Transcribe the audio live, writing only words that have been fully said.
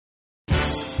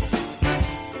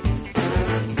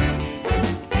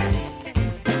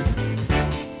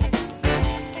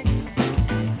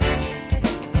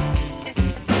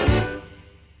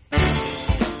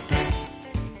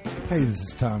Hey, this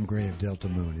is Tom Gray of Delta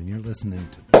Moon, and you're listening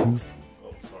to Two...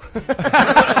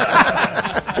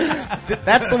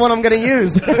 That's the one I'm going to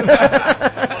use.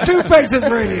 Two Faces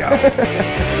Radio.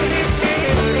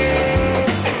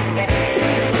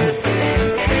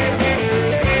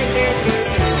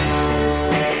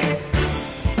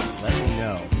 Let me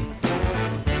know.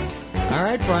 All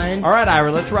right, Brian. All right,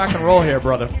 Ira, let's rock and roll here,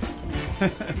 brother.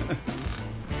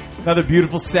 Another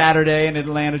beautiful Saturday in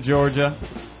Atlanta, Georgia.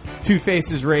 Two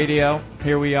Faces Radio.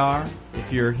 Here we are.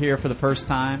 If you're here for the first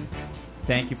time,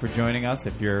 thank you for joining us.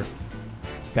 If you're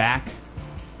back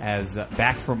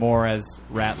for more, as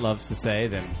Rat loves to say,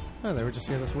 then Oh, they were just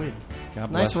here this week.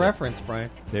 God bless Nice you. reference, Brian.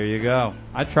 There you go.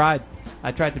 I tried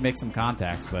to make some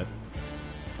contacts, but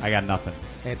I got nothing.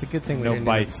 Hey, it's a good thing we No didn't.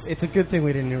 bites. It's a good thing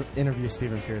we didn't interview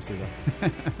Stephen Pearcy though,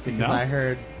 because No? I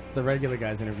heard the regular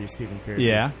guys interview Stephen Pearcy.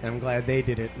 Yeah. and I'm glad they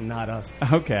did it, and not us.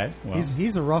 Okay. Well,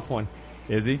 He's a rough one.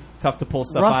 is he? Tough to pull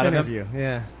stuff Rough out interview. of him?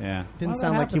 Yeah. Yeah. Didn't Well,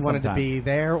 sound that like he happens wanted sometimes. to be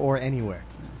there or anywhere.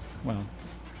 Well,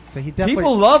 So he definitely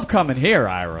people love coming here,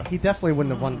 Ira. he definitely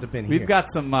wouldn't have wanted to have been We've here. got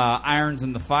some irons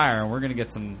in the fire, and we're going to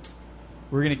get some.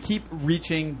 We're going to keep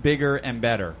reaching bigger and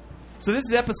better. So this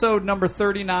is episode number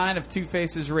 39 of Two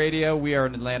Faces Radio. We are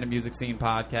an Atlanta music scene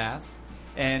podcast,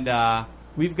 and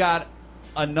we've got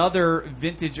another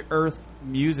Vintage Earth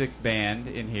music band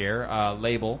in here,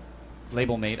 label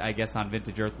mate, I guess, on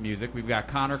Vintage Earth Music. We've got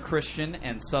Connor Christian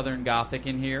and Southern Gothic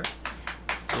in here.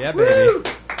 Yeah, baby.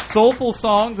 Soulful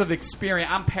songs of experience.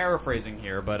 I'm paraphrasing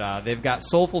here, but they've got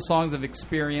soulful songs of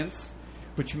experience,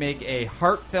 which make a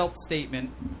heartfelt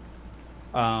statement.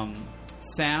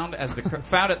 Sound as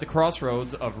found at the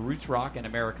crossroads of roots rock and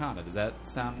Americana. Does that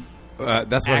sound?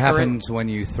 That's what accurate? happens when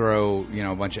you throw,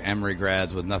 a bunch of Emory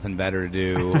grads with nothing better to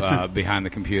do behind the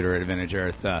computer at Vintage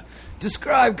Earth.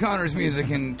 Describe Connor's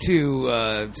music in two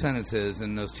sentences,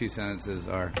 and those two sentences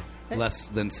are less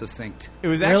than succinct. It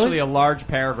was Really? actually a large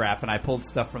paragraph, and I pulled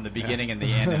stuff from the beginning and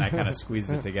the end, and I kind of squeezed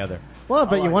it together. well,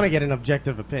 but you want to get an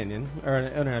objective opinion or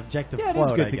an objective. Yeah, it is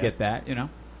quote, good I to guess. get that, Yeah.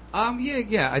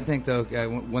 I think though,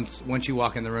 once you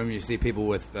walk in the room, you see people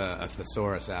with a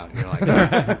thesaurus out. You're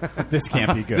like, This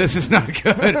can't be good. this is not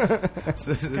good.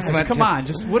 Guys, come on,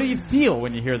 just what do you feel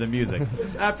when you hear the music?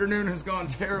 This afternoon has gone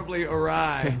terribly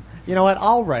awry. You know what?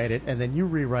 I'll write it, and then you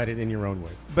rewrite it in your own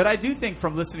ways. But I do think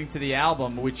from listening to the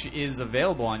album, which is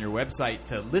available on your website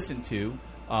to listen to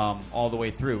all the way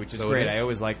through, which is So it great. is. I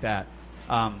always like that.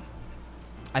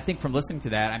 I think from listening to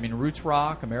that, I mean, roots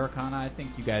rock, Americana, I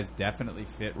think you guys definitely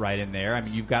fit right in there. I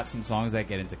mean, you've got some songs that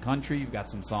get into country. You've got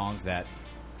some songs that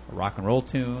are rock and roll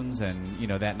tunes and,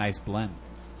 that nice blend.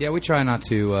 Yeah, we try not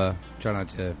to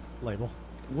Label.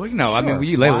 Well, I Sure. mean,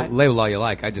 you Why? label all you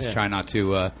like. I just Yeah. try not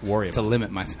to Worry to about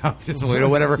limit myself. Just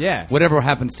whatever, Yeah. whatever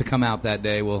happens to come out that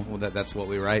day. Well, that's what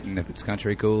we write. And if it's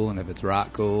country, cool. And if it's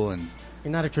rock, cool. And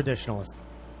You're not a traditionalist.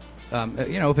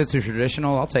 if it's a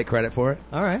traditional, I'll take credit for it.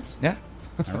 All right. Yeah.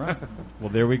 All right. Well,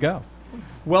 there we go.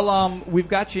 Well, we've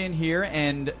got you in here,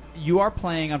 and you are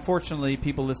playing. Unfortunately,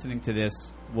 people listening to this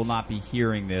will not be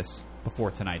hearing this before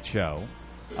tonight's show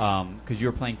because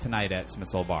you're playing tonight at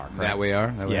Smith's Old Bar. Correct? That we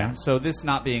are. Yeah. So this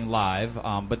not being live,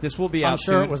 but this will be I'm out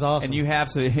sure soon. it was awesome. And you have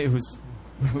so it was.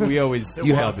 We always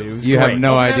You tell have you it was you great. have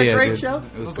no Wasn't that a idea. great dude. show?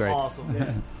 It was great. Awesome.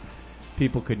 Yeah.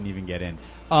 People couldn't even get in.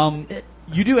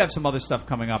 You do have some other stuff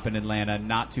coming up in Atlanta,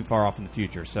 not too far off in the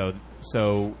future. So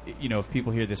if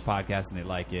people hear this podcast and they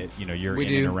like it, you're We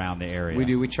in do. and around the area. We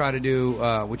do. We try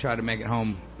to make it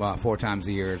home 4 times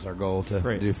a year is our goal to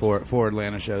Great. do four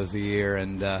Atlanta shows a year,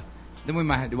 and then we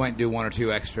might do 1 or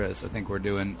 2 extras. I think we're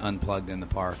doing Unplugged in the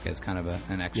Park as kind of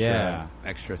an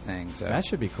extra thing. So That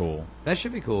should be cool. that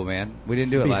should be cool, man. We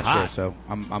didn't do it It'll be last year, hot. so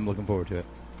I'm looking forward to it.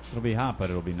 It'll be hot, but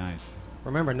it'll be nice.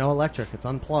 Remember, no electric. It's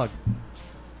unplugged.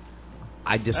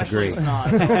 I disagree.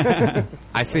 Actually, it's not.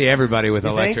 I see everybody with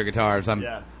You electric think? guitars. I'm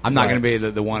Yeah. not Sorry. going to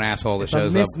be the one asshole that It's a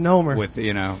shows misnomer. up with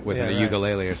Yeah, a right.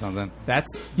 ukulele or something.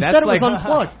 That's said it was like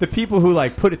unplugged. the people who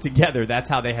put it together. That's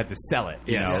how they had to sell it.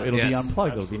 Yes. It'll be Yes.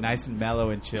 unplugged. It'll be nice and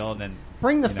mellow and chill, and then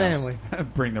Bring the family.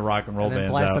 bring the rock and roll And then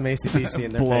bands blast out. some AC/DC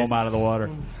in their blow face. them out of the water.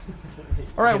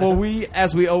 All right. Well,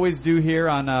 as we always do here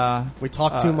on We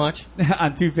talk too much.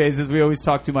 on Two Phases, we always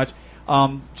talk too much.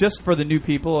 Just for the new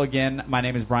people, again, my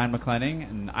name is Brian McClenning,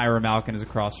 and Ira Malkin is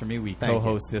across from me. We Thank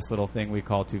co-host this little thing we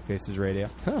call Two Faces Radio.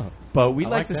 Oh. But we I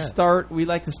like like to that. start. We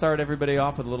like to start everybody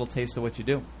off with a little taste of what you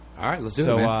do. All right, let's do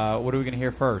So, it, man. what are we going to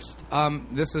hear first?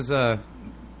 This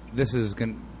is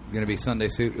going to be Sunday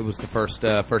Suit. It was the first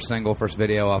single, first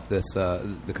video off this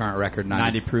the current record,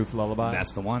 90 Proof Lullaby.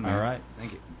 That's the one, man. All right.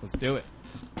 Thank you. Let's do it.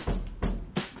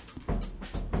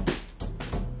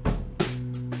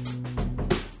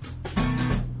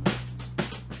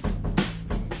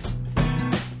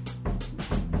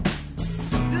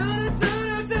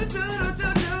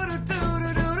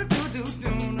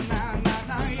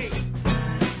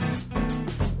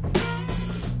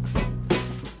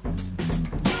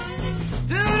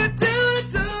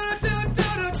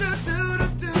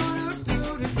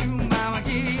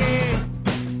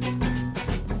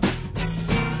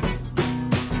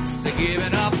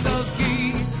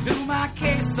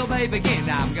 baby, again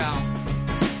I'm gone.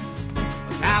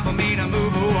 Time for me to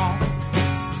move on.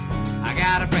 I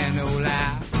got a brand new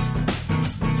life.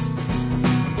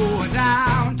 Going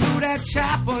down to that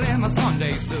chapel in my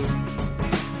Sunday suit,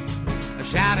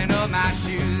 shining up my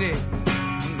shoes. Yeah.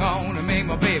 I'm gonna make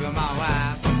my baby my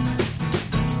wife.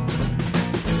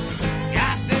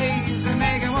 Got days that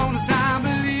make you wanna stop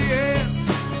believing.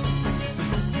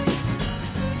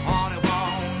 Only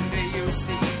one day you'll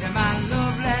see that my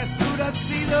love lasts through the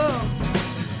season.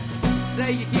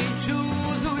 Say you can't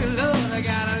choose who you love, I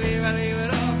gotta leave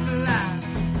it up to life.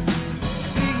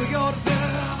 Think we ought to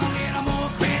deserve a little more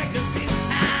credit, 'cause this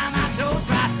time I chose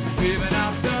right. Giving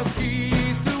up the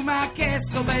keys to my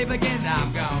castle, baby, again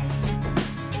I'm gone.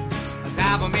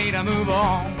 Time for me to move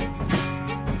on.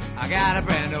 I got a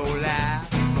brand new life.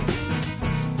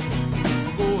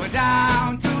 Going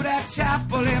down to that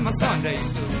chapel in my Sunday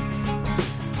suit,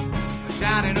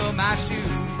 shining up my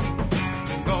shoes.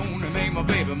 Gonna make my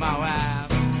baby my wife.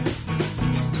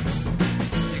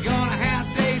 You're gonna have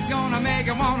days gonna make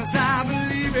you wanna stop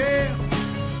believing.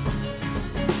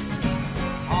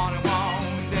 On and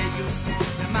one day you'll see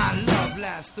that my love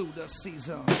lasts through the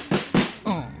season.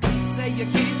 Say you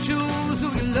can't choose who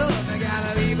you love, I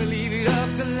gotta leave it up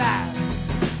to life.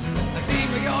 I think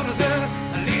we all deserve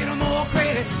a little more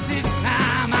credit. This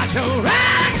time I chose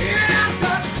right. Giving up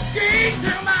the keys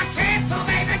to my castle,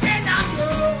 baby, get down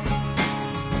low.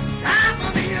 Time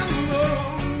for me to move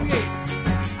on,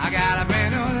 yeah. I got a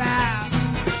brand new life.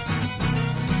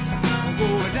 I'm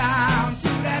going down to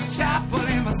that chapel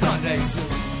in my Sunday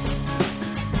suit,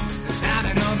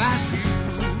 shining on my shoes.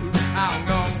 I'm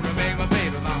gonna make my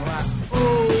baby my wife. Oh,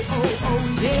 oh, oh,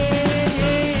 yeah.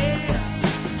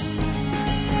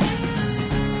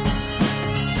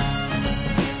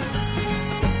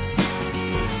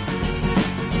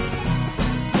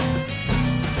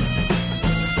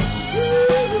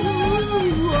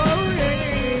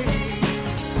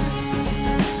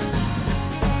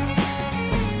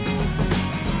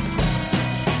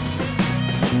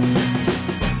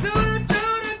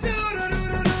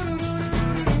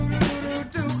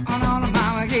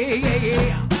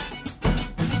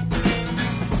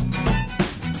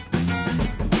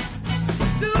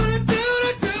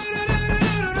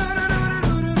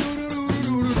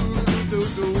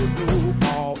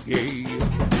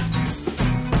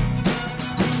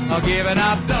 Giving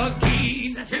up the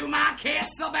keys to my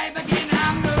castle, baby, again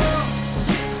I'm good.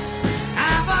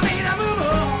 Time for me to move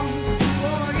on.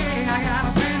 Oh yeah, I got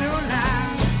a brand new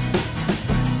life.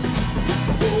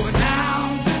 Going down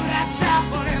to that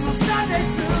chapel in my Sunday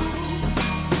suit,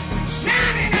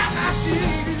 shining out my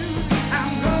shoes.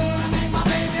 I'm gonna make my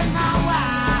baby my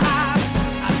wife.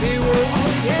 I say, whoa,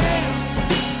 oh yeah.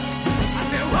 I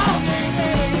say, whoa, yeah,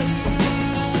 yeah.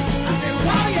 I say,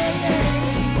 whoa, yeah, yeah.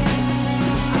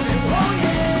 Oh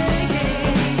yeah, yeah.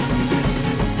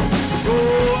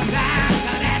 Going down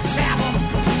to that chapel,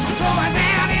 I'm going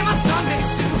down in my Sunday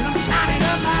suit, I'm shining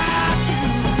up my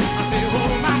shoes. I say,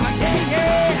 oh mama, yeah,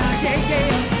 yeah, yeah,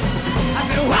 yeah. I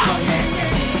say, wow, yeah,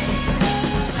 yeah.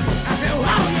 I say,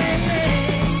 wow, yeah, yeah.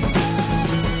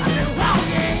 I say, wow,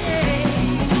 yeah, yeah.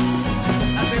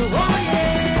 I say, wow,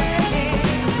 yeah, yeah.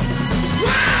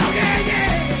 Wow, yeah, yeah.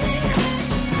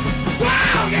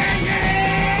 Wow, yeah, yeah.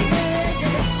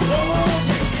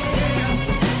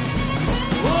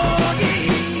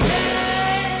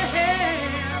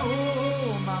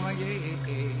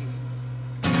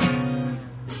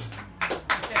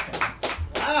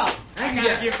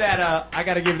 I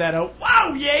gotta give that a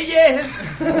wow, yeah, yeah.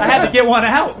 I had to get one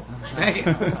out. Thank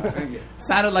you. Thank you.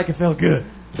 Sounded like it felt good.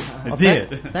 It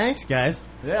did. Thanks, guys.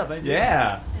 Yeah, thank you.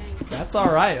 Yeah. That's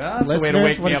all right. That's the way to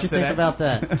wake what me did up you today. think about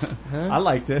that? Huh? I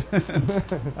liked it.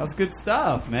 That was good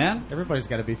stuff, man. Everybody's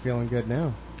got to be feeling good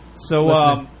now. So,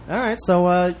 All right,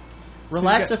 so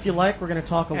relax got- if you like. We're going to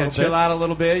talk a yeah, little chill bit. out a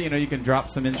little bit. You know, you can drop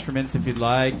some instruments if you'd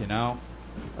like. You know,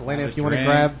 Elena, have if a you want to drink.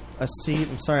 grab a seat.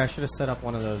 I'm sorry, I should have set up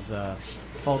one of those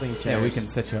folding chairs. yeah, we can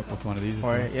set you up with one of these. if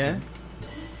Or, you want. yeah?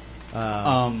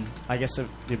 Um, I guess if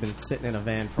you've been sitting in a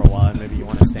van for a while, maybe you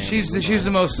want to stand. She's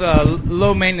the most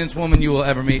low maintenance woman you will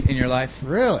ever meet in your life.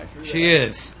 Really? She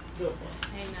is.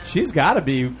 she's got to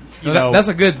be. You No, know, that's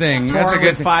a good thing. That's a touring good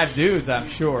with thing. 5 dudes. I'm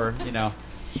sure. You know.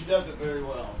 She does it very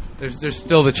well. There's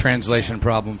still the translation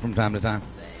problem from time to time.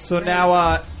 So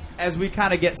now, as we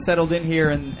kind of get settled in here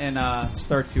and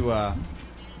start to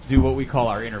do what we call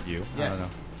our interview, I Yes. don't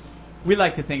know. We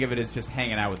like to think of it as just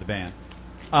hanging out with the band.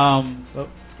 Oh,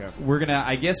 let's go. We're gonna,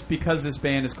 I guess, because this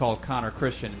band is called Connor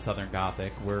Christian in Southern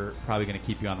Gothic, we're probably gonna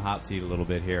keep you on the hot seat a little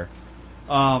bit here.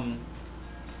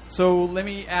 So let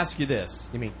me ask you this.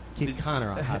 You mean keep Connor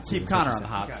on the hot seat? Keep is what Connor you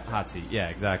on the said. hot seat. Yeah,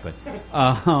 exactly.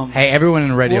 Hey, everyone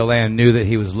in Radio Land knew that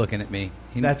he was looking at me.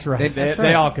 That's right. That's They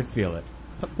right. all could feel it.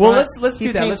 Well, But let's he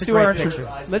do that. paints Let's a do our great picture.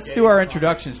 let's do our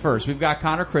introductions first. We've got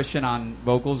Connor Christian on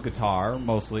vocals, guitar,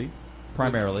 mostly,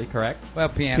 primarily, correct? Well,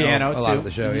 piano a lot too. of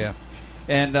the show, Mhm. yeah.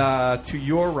 And to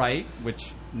your right,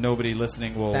 which nobody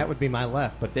listening will, That would be my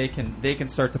left. but they can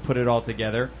start to put it all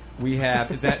together. We have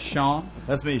is that Sean?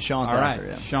 That's me, Sean All right, Thacker,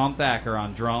 yeah. Sean Thacker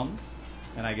on drums,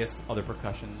 and I guess other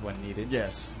percussions when needed.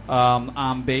 Yes.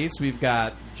 On bass, we've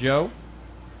got Joe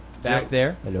back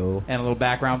there, Hello. and a little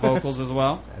background vocals as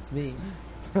well, That's me.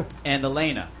 and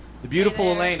Elena, the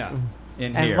beautiful Hey there. Elena,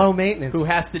 in And here, low maintenance. who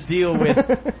has to deal with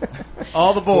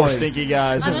all the Four boys. stinky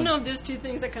guys. I don't know if these two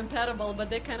things are compatible, but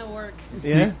they kind of work.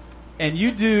 Yeah. And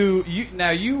you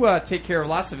take care of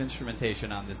lots of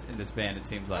instrumentation on this in this band. It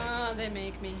seems like. They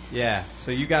make me. Yeah,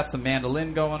 so you got some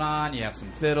mandolin going on. You have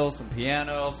some fiddle, some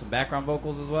piano, some background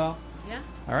vocals as well. Yeah.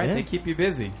 All right, Yeah. they keep you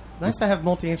busy. Nice to have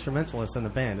multi-instrumentalists in the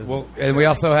band, isn't Well, and we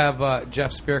also have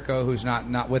Jeff Spirko, who's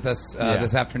not with us Yeah.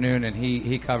 this afternoon, and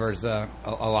he covers a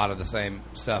lot of the same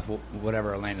stuff,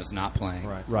 whatever Elena's not playing.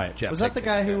 Right. Right. Jeff Was that the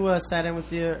takes guy care. who sat in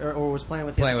with you or was playing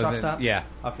with you Playing at the with truck him, stop? yeah.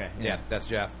 Okay. Yeah, that's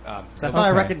Jeff. So I thought I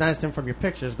Okay. recognized him from your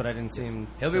pictures, but I didn't see him.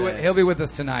 He'll today. be with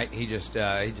us tonight. He just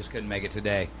couldn't make it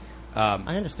today.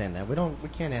 I understand that. We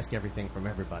can't ask everything from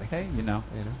everybody. Hey, you know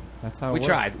You know. that's how it We works.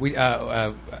 tried. We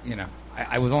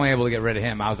I was only able to get rid of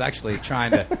him. I was actually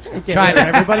trying to rid of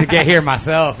everybody? to get here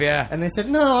myself. Yeah. And they said,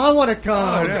 "No, I want to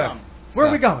come." Oh, yeah. Where are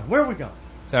So- we going? Where are we going?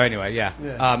 So anyway, yeah.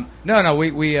 Yeah. No,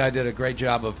 we did a great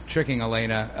job of tricking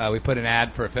Elena. We put an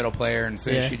ad for a fiddle player, and as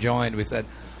soon as Yeah. she joined, we said,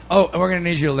 "Oh, and we're going to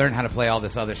need you to learn how to play all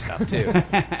this other stuff too,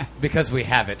 because we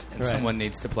have it, and Right. someone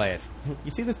needs to play it."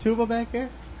 You see this tuba back here?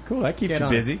 Cool. That keeps Get you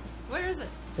on busy. Where is it?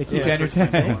 They keep Yeah, you on your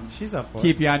Hey, toes. she's up for it.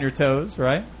 Keep you on your toes,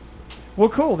 right? Well,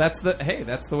 cool. That's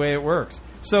the way it works.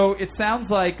 So it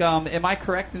sounds like, am I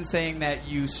correct in saying that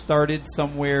you started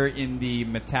somewhere in the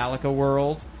Metallica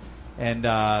world, and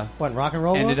What, rock and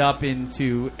roll? ended up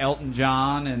into Elton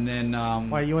John, and then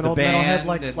Why, are you an the old band, metalhead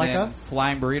like and like then us?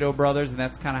 Flying Burrito Brothers, and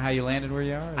that's kind of how you landed where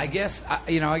you are. I guess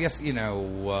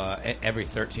every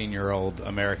 13-year-old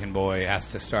American boy has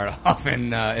to start off in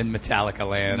Metallica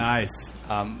land. Nice.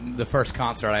 The first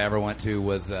concert I ever went to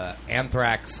was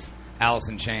Anthrax, Alice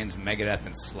in Chains, Megadeth,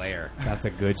 and Slayer. That's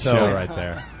a good So- show right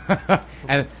there.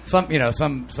 And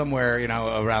somewhere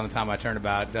around the time I turned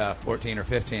about 14 or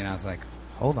 15, I was like,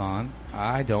 hold on,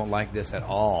 I don't like this at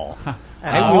all.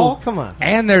 At all? Come on.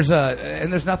 And there's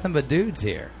nothing but dudes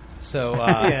here. So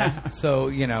Yeah. so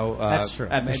That's true.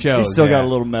 At the He's show, still got a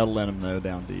little metal in him, though,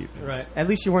 down deep. Right. At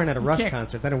least you weren't at a Rush can't-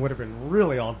 concert. Then it would have been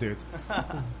really all dudes.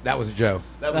 That was Joe.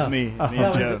 That was Oh. me. Oh. Me That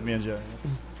and was Joe. it. Me and Joe.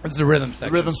 It's the rhythm The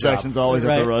section. rhythm section's always at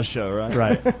Right. the Rush show, right?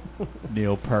 Right.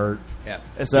 Neil Peart. Yeah.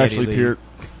 It's Geddy actually Lee. Peart.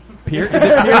 Peart? Is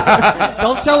it Peart?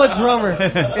 Don't tell a drummer.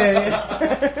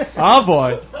 Yeah. Oh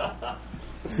boy.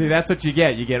 See, that's what you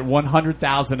get. You get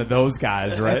 100,000 of those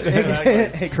guys, right?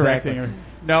 Exactly. Correcting her.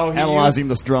 No, he Analyzing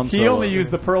used, this drum He solo. only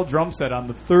used the Pearl drum set on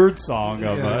the third song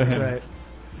of. Yeah, that's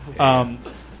right.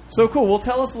 So cool. Well,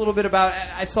 tell us a little bit about.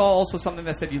 I saw also something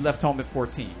that said you left home at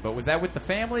 14, but was that with the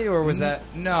family or was that?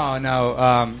 No.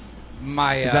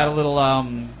 My Is that a little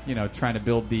trying to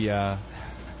build the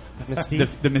Mystique.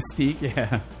 the mystique?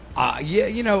 Yeah.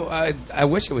 I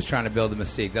wish it was trying to build a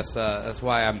mystique. That's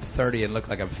why I'm 30 and look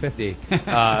like I'm 50.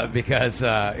 Because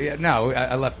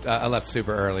I left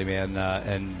super early, man.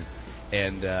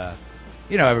 And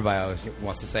everybody always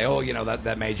wants to say, oh,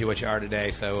 that made you what you are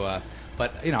today. So,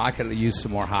 but I could have used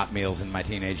some more hot meals in my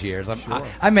teenage years.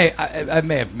 I may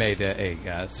have made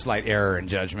a slight error in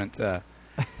judgment. But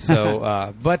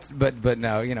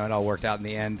no, it all worked out in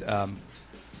the end.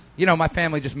 My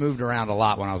family just moved around a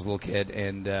lot when I was a little kid,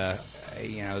 and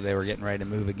they were getting ready to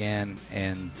move again,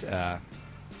 and I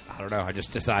don't know. I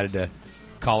just decided to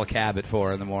call a cab at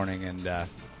 4 in the morning and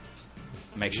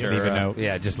make sure. Leave a note.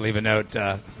 Yeah, just leave a note.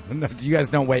 You guys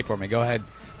don't wait for me. Go ahead,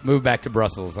 move back to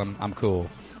Brussels. I'm cool.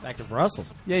 Back to Brussels.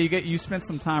 Yeah, you spent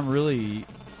some time really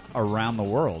around the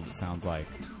world. It sounds like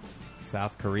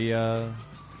South Korea.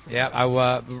 Yeah, I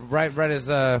right as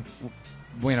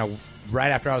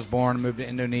right after I was born, I moved to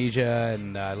Indonesia,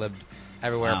 and I lived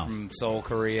everywhere Wow. from Seoul,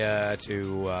 Korea,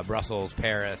 to Brussels,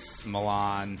 Paris,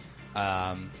 Milan.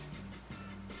 I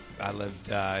lived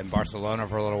in Barcelona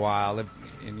for a little while. I lived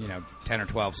in 10 or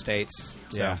 12 states.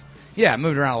 So, yeah, I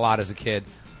moved around a lot as a kid.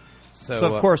 So,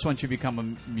 So of course, once you become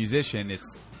a musician,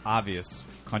 it's obvious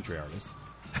country artist.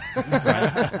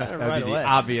 That would be the away.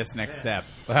 obvious next step.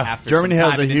 After Germany some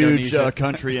has time a in huge Indonesia.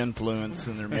 country influence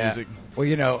in their Yeah. music. Well,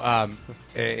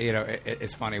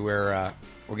 it's funny. We're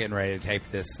we're getting ready to tape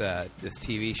this this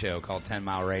TV show called 10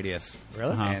 Mile Radius.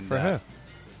 Really? And, For who?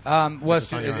 Well,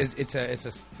 Just on your own.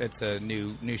 it's a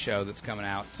new show that's coming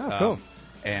out. Oh, cool.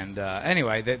 And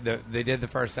anyway, they did the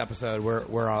first episode.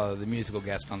 We're the musical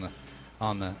guest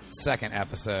on the second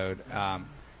episode.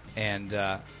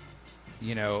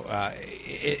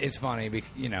 It's funny,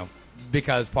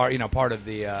 because part of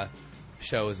the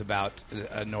show is about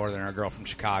a northerner girl from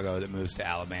Chicago that moves to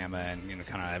Alabama, and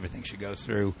kind of everything she goes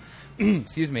through.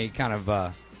 Excuse me, kind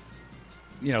of.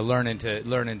 Learning to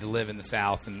live in the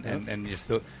South and just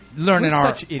learning We're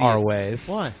such our idiots. ways.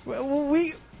 Why? Well,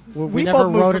 we we both never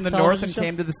moved wrote from a the north television and show?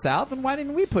 came to the south, and why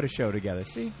didn't we put a show together?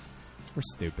 See, we're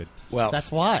stupid. Well,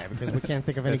 That's why, because we can't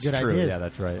think of any That's good true. ideas. Yeah,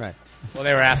 that's right. Right. well,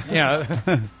 they were asking.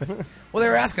 Well, they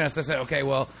were asking us. They said, "Okay,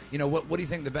 well, what do you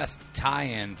think the best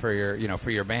tie-in for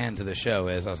your band to the show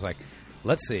is?" I was like,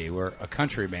 "Let's see. We're a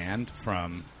country band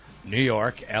from New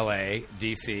York, L.A.,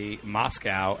 D.C.,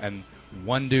 Moscow, and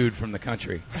one dude from the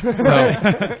country. So, I'm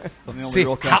the only see,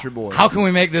 real country boy. how can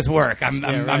we make this work? I'm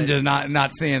right. just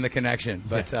not seeing the connection.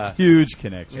 But Huge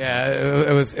connection. yeah,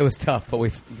 it was tough. But we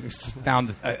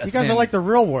found a You guys thin- are like the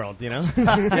real world, Yeah,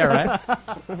 right.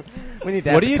 we need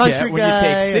to What have do the you country get when you guy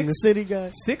take and the six- city guy.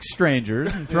 6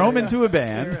 strangers and throw them into a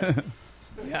band.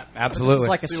 yeah, absolutely. It's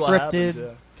like a See what happens, scripted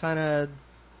yeah. kind of,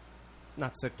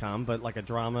 not sitcom, but like a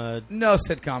drama. no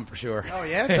sitcom for sure. Oh yeah,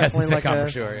 Yeah, it's a definitely like sitcom a for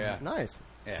sure. Yeah. Nice.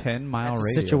 Yeah. 10 Mile That's a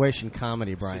Radius. situation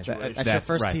comedy, Brian. Situation. That's your That's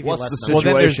first right. TV What's lesson. the Well,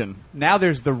 then there's, situation? now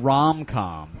there's the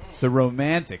rom-com, the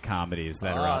romantic comedies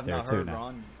that are out I've there not too heard now.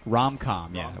 Ron.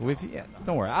 Rom-com, yeah. Rom-com. Yeah.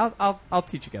 Don't worry, I'll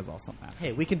teach you guys all something.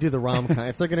 Hey, we can do the rom-com.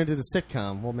 If they're going to do the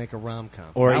sitcom, we'll make a rom-com.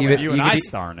 Or Well, even you and could I e-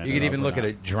 star in it, You could I even hope look we're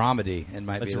at a dramedy. It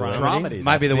might A be dramedy? Dramedy.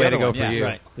 Might be That's the way other to go one, for yeah. you.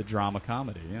 Right. The drama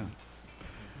comedy, yeah.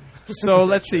 So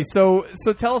let's see. So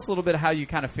tell us a little bit how you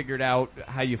kind of figured out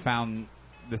how you found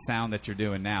the sound that you're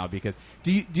doing now. Because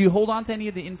do you hold on to any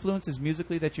of the influences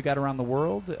musically that you got around the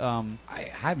world? I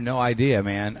have no idea,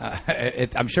 man.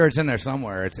 I'm sure it's in there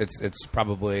somewhere. It's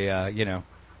probably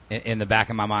in the back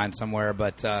of my mind somewhere.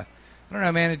 But I don't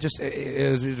know, man.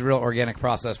 It was a real organic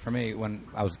process for me when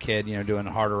I was a kid. Doing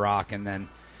harder rock, and then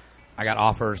I got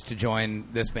offers to join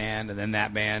this band and then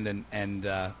that band, and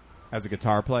As a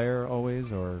guitar player,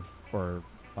 always, or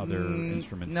other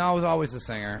instruments? No, I was always the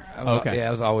singer. Okay. Yeah,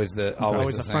 I was always the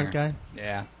Always the a front singer. guy?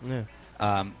 Yeah.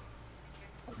 Yeah.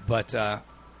 But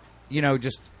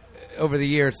just over the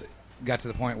years, got to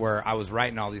the point where I was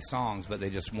writing all these songs, but they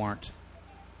just weren't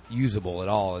usable at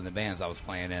all in the bands I was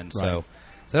playing in. So Right. I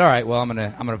said, all right, well, I'm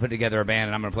gonna put together a band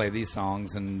and I'm gonna play these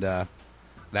songs, and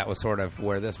that was sort of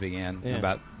where this began Yeah.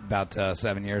 about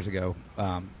 7 years ago,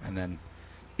 and then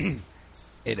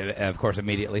it of course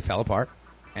immediately fell apart.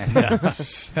 And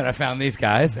then I found these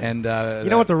guys, and You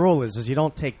know what the rule is you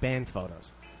don't take band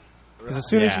photos. Because as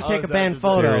soon as Yeah. you Oh, take is a that band the-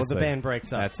 photo, Seriously. the band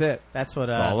breaks up. That's it. That's what.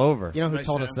 It's all over. You know who Makes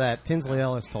told us sense. that? Tinsley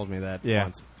Ellis told me that Yeah.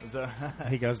 once. Is that-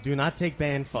 He goes, "Do not take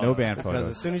band photos. No band Because photos.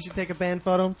 as soon as you take a band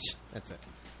photo, that's it.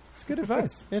 It's good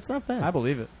advice. It's not bad. I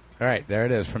believe it. All right, there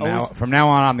it is. From Always- now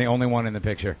on, I'm the only one in the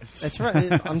picture. That's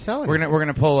right. I'm telling We're you.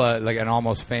 gonna pull like an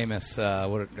almost famous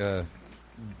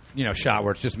shot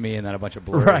where it's just me and then a bunch of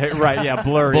blurry, Right, yeah,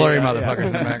 blurry. blurry yeah, motherfuckers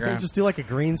in the background. Just do like a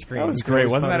green screen. That was You can great.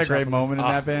 always Wasn't that a Photoshop great them. moment in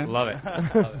that band? Love it.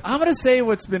 I'm going to say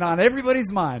what's been on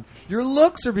everybody's mind. Your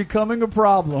looks are becoming a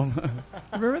problem.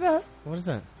 Remember that? What is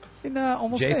that? In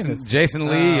Almost Famous. Jason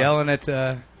Lee yelling at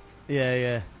Yeah,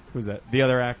 yeah. Who's that? The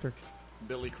other actor?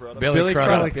 Billy Crudup. Billy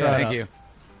Crudup. Crudup. Thank you.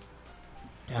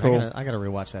 God, Cool. I gotta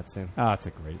rewatch that soon. Oh, it's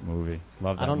a great movie.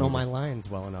 Love that I don't know movie. my lines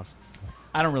well enough.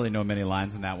 I don't really know many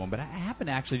lines in that one, but I happen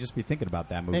to actually just be thinking about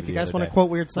that movie. Hey, if you the guys other want day. to quote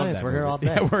Weird Love Science, that we're here movie. all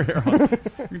day. Yeah, we're here all day.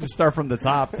 We can just start from the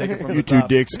top, take it from You the two top.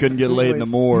 dicks couldn't get laid in the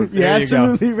morgue. You're There you go.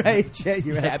 absolutely right. Yeah,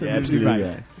 you're absolutely Absolutely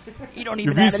right. right. You don't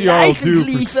Your VCR will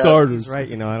do for starters. That's right.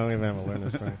 You know, I don't even have a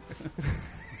learner's right.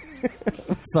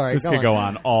 Sorry. This could go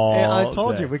on all Hey, I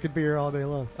told day. you we could be here all day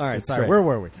long. All right, It's sorry. great. Where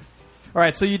were we? All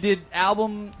right, so you did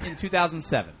album in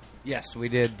 2007. Yes, we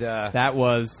did. That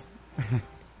was...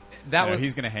 That was.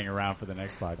 he's going to hang around for the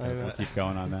next podcast. We'll keep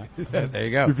going on that. There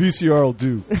you go. VCR will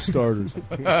do for starters.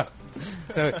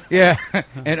 So yeah,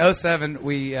 in 07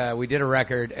 we did a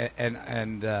record,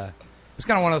 and it was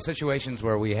kind of one of those situations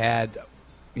where we had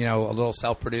a little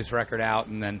self-produced record out,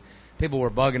 and then people were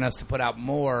bugging us to put out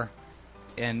more,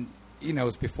 and it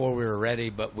was before we were ready,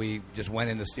 but we just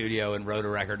went in the studio and wrote a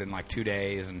record in like 2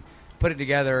 days and put it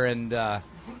together, and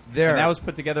there. And that was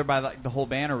put together by the whole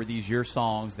band, or were these your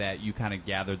songs that you kind of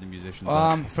gathered the musicians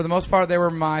on? For the most part, they were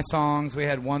my songs. We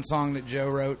had one song that Joe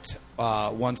wrote,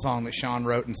 one song that Sean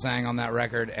wrote and sang on that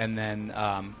record, and then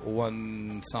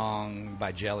one song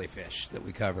by Jellyfish that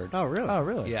we covered. Oh, really? Oh,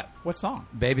 really? Yeah. What song?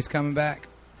 Baby's Coming Back.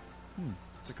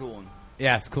 It's a cool one.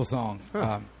 Yeah, it's a cool song.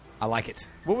 I like it.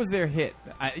 What was their hit?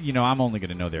 I'm only going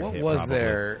to know their What hit. was probably.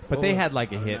 their- But they had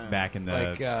like a hit back in the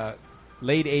Like,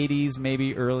 late 80s,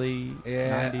 maybe early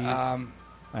yeah, 90s.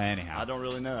 Anyhow, I don't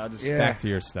really know. I just Yeah. back to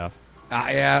your stuff.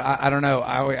 I don't know.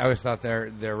 I always thought their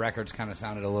records kind of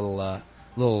sounded a little, I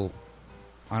don't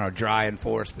know, dry and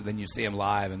forced. But then you see them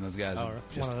live, and those guys are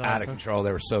it's just one of out those, of huh? control.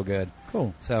 They were so good.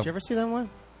 Cool. So Did you ever see them live?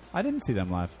 I didn't see them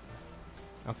live.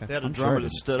 Okay. they had a I'm drummer sure that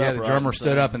it is. stood yeah, up. the right, drummer and stood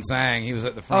sang. up and sang. He was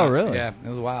at the front. Oh, really? Yeah, it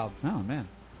was wild. Oh man,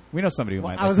 we know somebody who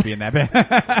Well, might I like was- to be in that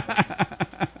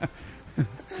band.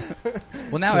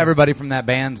 Well, now everybody from that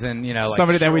band's in, like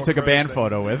somebody that we Sheryl took a Crow band thing.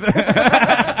 photo with.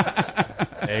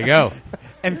 there you go.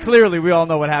 And clearly, we all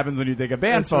know what happens when you take a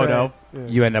band photo.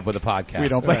 You end up with a podcast. We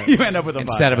don't play. You end up with a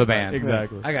instead of a podcast. band.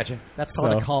 Exactly. I got you. That's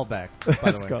called a So- callback, by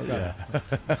That's the way. called-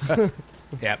 yeah.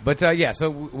 Yeah, but so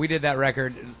we did that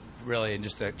record really in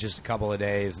just a couple of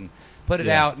days and put it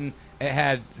Yeah. out, and it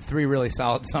had 3 really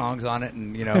solid songs on it,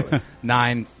 and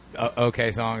 9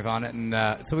 okay songs on it, and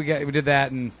so we did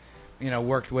that, and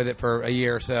worked with it for a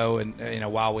year or so, and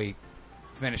while we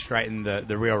finished writing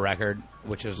the real record,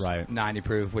 which is Right. 90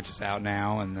 proof, which is out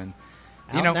now, and then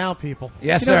Out now, people.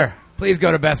 yes, sir. Please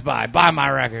go to Best Buy, buy my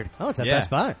record. Oh, it's at Yeah. Best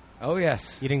Buy. Oh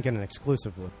yes, You didn't get an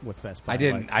exclusive with Best Buy. I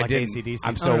didn't. Like I didn't.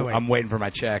 AC/DC. I'm waiting for my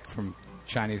check from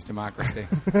Chinese Democracy.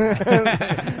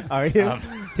 Are you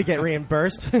to get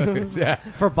reimbursed Yeah.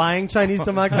 for buying Chinese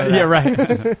democracy? Yeah,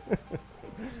 right.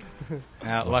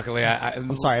 Luckily,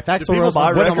 I'm sorry. If Axl people Rose buy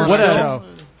wants to come on records? the What show,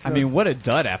 I mean, what a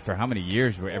dud after how many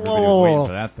years everybody was Whoa. waiting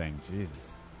for that thing. Jesus.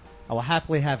 I will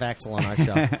happily have Axl on our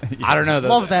show. I don't know.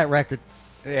 Love that record.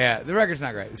 Yeah, the record's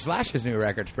not great. Slash's new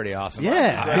record's pretty awesome.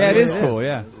 Yeah. Yeah, it is cool.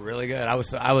 Yeah. Really good. I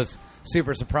was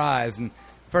super surprised, and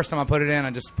first time I put it in,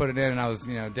 I just put it in, and I was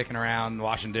dicking around,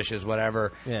 washing dishes,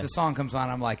 whatever. Yeah. The song comes on,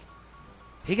 I'm like,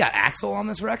 he got Axl on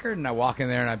this record, and I walk in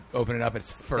there and I open it up,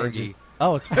 it's Fergie.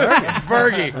 Oh, it's Fergie.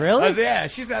 Fergie. Really? I was, yeah,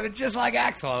 she sounded just like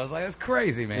Axl. I was like, that's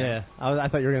crazy, man. Yeah, I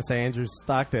thought you were going to say Andrew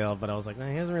Stockdale, but I was like, no,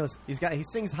 he hasn't really. He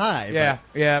sings high. Yeah,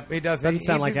 yeah, he does. Doesn't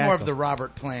sound like he's more Axl. of the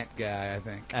Robert Plant guy, I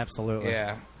think. but absolutely.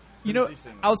 Yeah.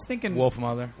 I was thinking. Wolf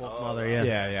Mother. Mother, yeah.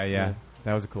 Yeah.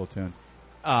 That was a cool tune.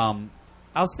 I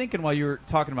was thinking while you were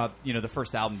talking about the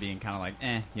first album being kind of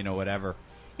like whatever.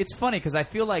 It's funny because I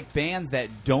feel like bands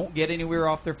that don't get anywhere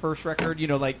off their first record,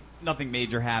 like nothing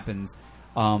major happens.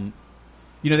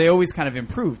 They always kind of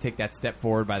improve, take that step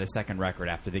forward by the second record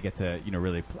after they get to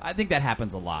really. I think that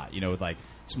happens a lot. With like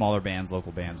smaller bands,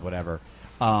 local bands, whatever.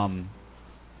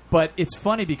 But it's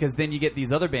funny because then you get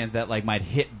these other bands that like might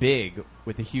hit big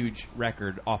with a huge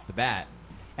record off the bat,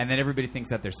 and then everybody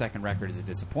thinks that their second record is a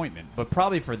disappointment. But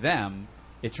probably for them,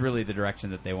 it's really the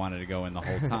direction that they wanted to go in the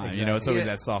whole time. It's always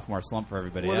Yeah. that sophomore slump for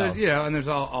everybody Well, else. there's and there's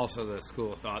also the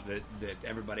school of thought that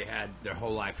everybody had their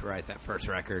whole life to write that first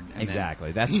record. And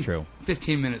Exactly, that's true. then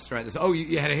 15 minutes to write this. Oh,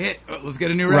 you had a hit. Let's get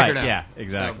a new Right? record out. Yeah,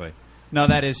 exactly. No,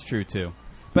 that is true too.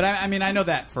 But I mean, I know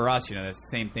that for us, the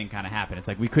same thing kind of happened. It's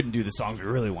like we couldn't do the songs we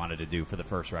really wanted to do for the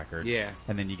first record. Yeah.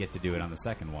 And then you get to do it on the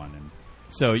second one, and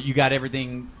so you got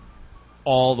everything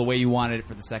all the way you wanted it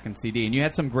for the second CD, and you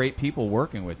had some great people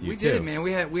working with you. We too. did, man.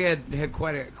 We had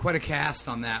quite a cast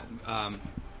on that.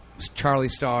 Charlie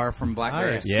Starr from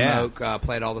Blackberry Nice. Yeah. Smoke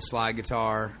played all the slide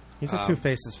guitar. He's a Two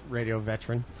Faces radio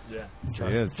veteran. Yeah. He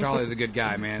is. Charlie's a good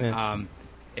guy, man. Yeah.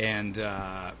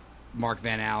 And Mark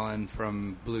Van Allen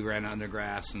from Blue Grand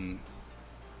Undergrass and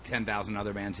 10,000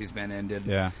 other bands he's been in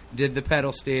did the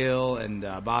pedal steel, and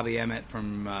Bobby Emmett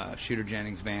from Shooter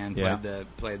Jennings band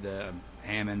played the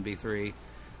Hammond B3.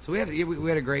 So we had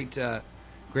a great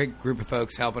group of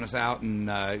folks helping us out, and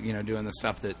doing the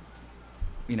stuff that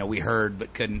we heard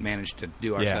but couldn't manage to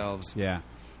do ourselves. Yeah.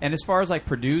 And as far as like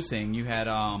producing, you had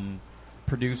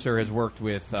producer has worked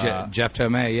with Jeff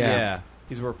Tomei, yeah.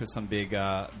 He's worked with some big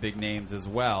names as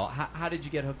well. How did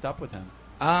you get hooked up with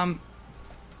him?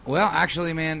 Well,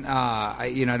 actually, man,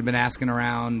 I'd been asking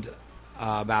around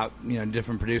about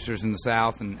different producers in the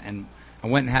South, and I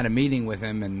went and had a meeting with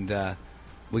him, and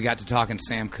we got to talking to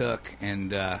Sam Cooke,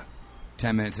 and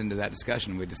 10 minutes into that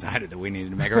discussion, we decided that we needed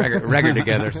to make a record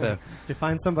together. So If you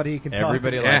find somebody you can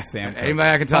Everybody talk likes Sam Cooke. anybody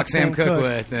I can talk Talk Sam Sam Cooke Cooke.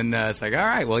 with, and it's like, all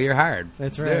right, well, you're hired.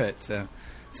 That's Let's right. do it.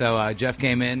 So Jeff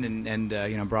came in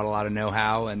and brought a lot of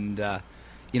know-how, and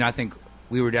I think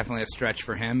we were definitely a stretch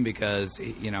for him because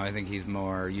I think he's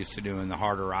more used to doing the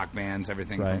harder rock bands,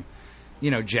 everything Right.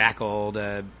 from Jackal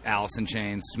to Alice in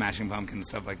Chains, Smashing Pumpkins,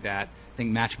 stuff like that. I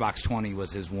think Matchbox 20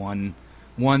 was his one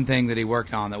thing that he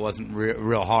worked on that wasn't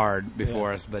real hard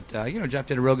before us. But Jeff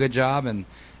did a real good job, and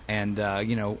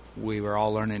we were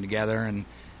all learning together,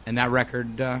 and that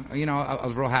record, I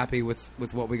was real happy with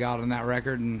what we got on that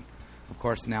record, and of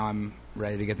course, now I'm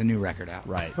ready to get the new record out.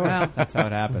 Right. Well, that's how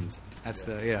it happens. That's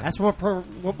That's what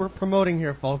we're promoting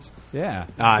here, folks. Yeah.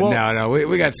 No,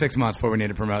 we got 6 months before we need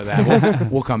to promote that.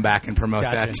 We'll come back and promote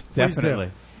Gotcha. that.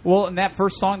 Definitely. Well, and that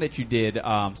first song that you did,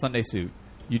 Sunday Suit,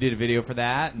 you did a video for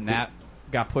that, and that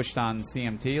got pushed on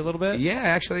CMT a little bit? Yeah,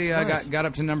 actually, I Nice. got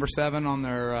up to number 7 on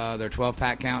their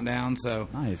 12-pack countdown. So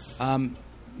Nice.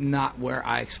 not where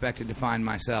I expected to find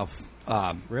myself.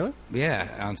 Really? Yeah,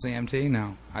 on CMT.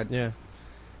 No, Yeah.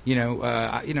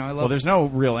 I love. Well, there's no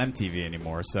real MTV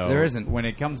anymore, so There isn't. When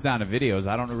it comes down to videos,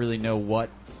 I don't really know what.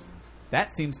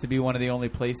 That seems to be one of the only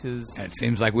places. It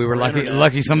seems like we were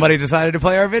lucky somebody decided to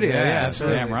play our video. Yeah, that's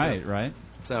absolutely. damn right, right?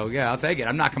 So yeah, I'll take it.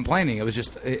 I'm not complaining. It was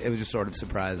just sort of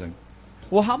surprising.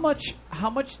 Well, how much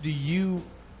do you?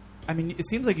 I mean, it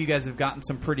seems like you guys have gotten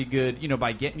some pretty good,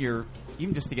 by getting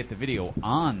even just to get the video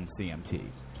on CMT.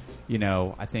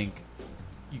 I think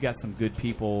you got some good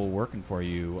people working for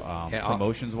you,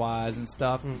 promotions wise and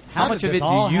stuff. How How much did of this it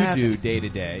all do you happen? do day to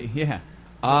day? Yeah.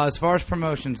 As far as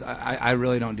promotions, I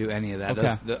really don't do any of that.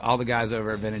 Okay. All the guys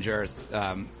over at Vintage Earth,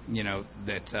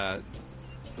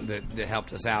 that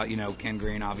helped us out. Ken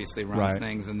Green obviously runs Right.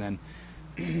 things, and then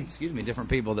excuse me, different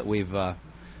people that we've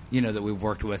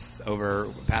worked with over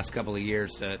the past couple of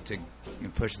years to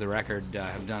push the record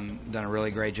have done a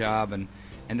really great job and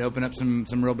open up some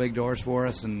real big doors for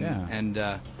us. And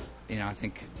Yeah. I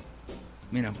think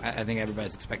I think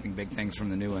everybody's expecting big things from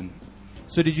the new one.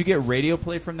 So did you get radio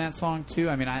play from that song too?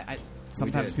 I mean, I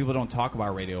sometimes did. people don't talk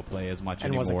about radio play as much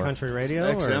And anymore. was it country radio?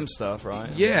 XM or? stuff, right?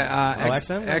 Yeah,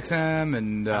 XM? XM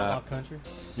and Outlaw country?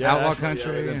 Yeah, Outlaw actually, Country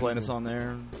Yeah, they've been and- playing us on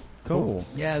there. Cool.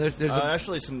 yeah. There's a,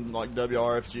 Actually, some like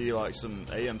WRFG, like some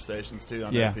AM stations too. I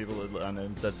know Yeah. people that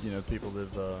people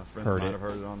that friends Heard of mine it. have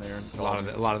heard it on there. a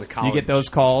lot of the college. You get those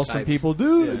calls from types. people,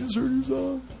 dude. I Yeah. just heard your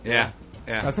song. Yeah.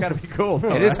 That's got to be cool.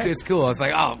 Though, It is. right? It's cool. It's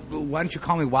like, oh, why don't you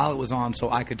call me while it was on so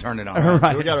I could turn it on?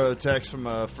 Right. We got a text from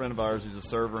a friend of ours who's a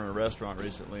server in a restaurant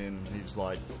recently, and he was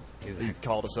like, he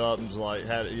called us up and was like,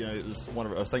 it was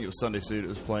I think it was Sunday Suit. It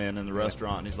was playing in the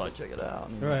restaurant, and he's like, check it out,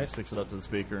 and he Right. sticks it up to the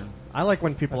speaker. And I like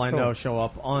when people That's I know cool. show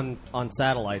up on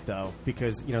satellite though,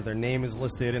 because their name is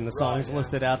listed and the song's yeah.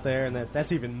 listed out there, and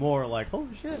that's even more like,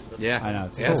 holy shit! Yeah, I know,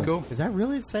 it's yeah, it's cool. cool. Is that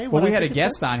really say? Well, we had a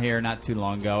guest on here not too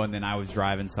long ago, and then I was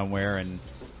driving somewhere, and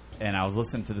I was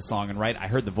listening to the song, and I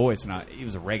heard the voice, and he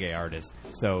was a reggae artist.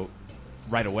 So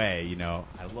right away,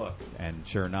 I looked, and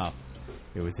sure enough,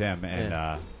 it was him. And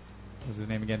Yeah. what was his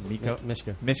name again? Miko?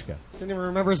 Mishka. Mishka. Didn't even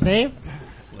remember his name.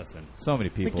 Listen, so many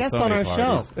people. guest so on many our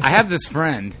parties. show. I have this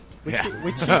friend. We Yeah. treat-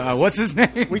 we treat- What's his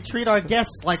name? We treat our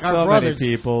guests like So our many brothers.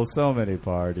 people, so many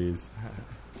parties.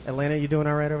 Atlanta, you doing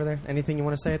all right over there? Anything you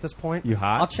want to say at this point? You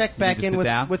hot? I'll check You back need to in sit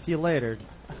down? with you later.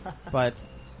 But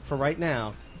for right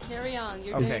now, Carry on.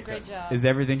 You're Okay, doing a great job. Is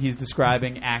everything he's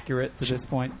describing accurate to this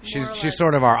point? She's More or she's less.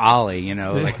 sort of our Ollie,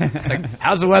 Like, it's like,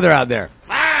 how's the weather out there?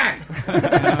 Fine.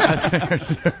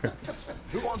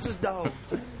 who wants his dog?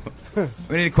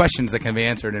 We need questions that can be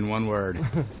answered in one word.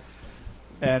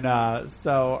 And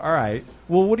so, all right.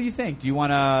 Well, what do you think? Do you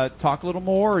want to talk a little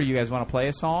more, or you guys want to play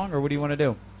a song, or what do you want to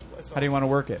do? How do you want to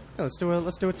work it? let's do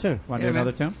a tune. Want to Yeah, do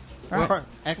another man. tune?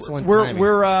 Excellent. We're timing.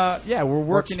 we're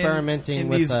working experimenting in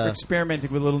with, these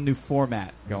experimenting with a little new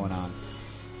format going on.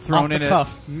 Thrown the in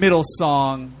cuff. a middle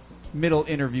song, middle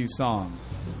interview song.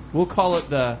 We'll call it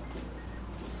the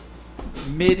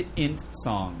mid-int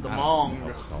song. The I don't Mong. know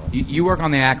what to call it. You work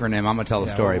on the acronym. I'm gonna tell the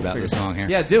Yeah, story we'll about figure this song here.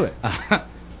 Yeah, do it.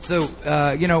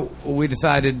 So, we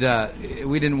decided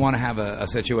we didn't want to have a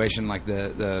situation like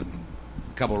the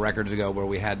couple records ago where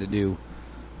we had to do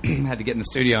had to get in the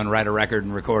studio and write a record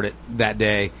and record it that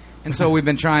day. And so we've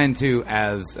been trying to,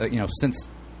 since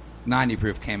 90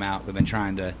 Proof came out, we've been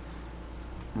trying to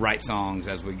write songs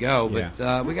as we go.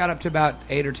 But we got up to about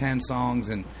 8 or 10 songs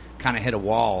and kind of hit a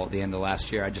wall at the end of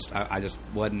last year. I just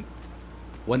wasn't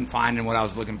finding what I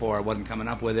was looking for. I wasn't coming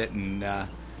up with it, and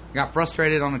got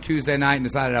frustrated on a Tuesday night and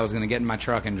decided I was going to get in my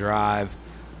truck and drive,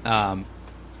 and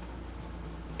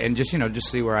just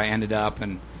see where I ended up.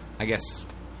 And I guess,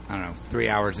 I don't know, 3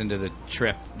 hours into the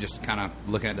trip, just kind of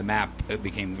looking at the map, it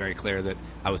became very clear that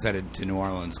I was headed to New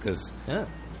Orleans because Yeah.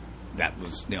 that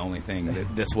was the only thing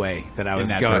this way that I In was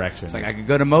that going. direction. It's like I could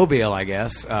go to Mobile, I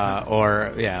guess, I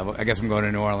guess I'm going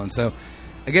to New Orleans. So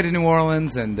I get to New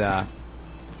Orleans and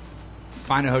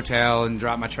find a hotel and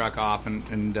drop my truck off, and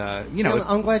See,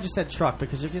 I'm glad you said truck,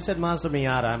 because if you said Mazda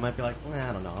Miata, I might be like,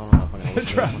 I don't know. I don't know if I'm going to listen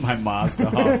to Drop this. my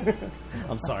Mazda.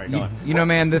 I'm sorry. Go on.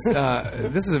 man, this is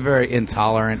a very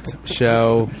intolerant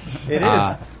show. It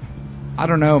is. I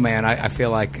don't know, man. I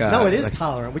feel like No, it is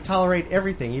tolerant. We tolerate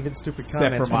everything, even stupid Except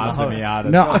comments for from the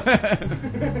Mazda host.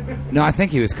 Miata. No, I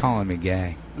think he was calling me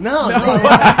gay. No.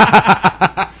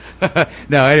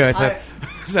 No, anyway,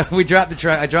 so we dropped the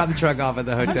truck. I dropped the truck off at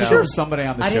the hotel. I'm sure somebody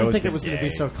on the I show didn't has think it been was going to be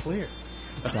gay so clear.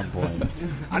 at some point.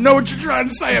 I know what you're trying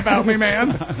to say about me,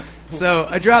 man. So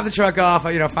I dropped the truck off.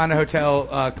 I, find a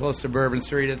hotel close to Bourbon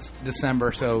Street. It's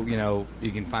December, so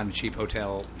you can find a cheap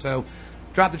hotel. So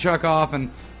drop the truck off,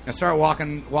 and I start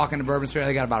walking to Bourbon Street.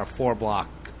 I got about a 4-block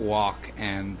walk,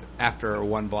 and after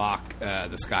 1 block,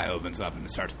 the sky opens up and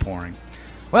it starts pouring.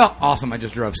 Well, awesome. I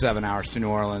just drove 7 hours to New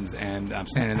Orleans, and I'm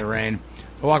standing in the rain.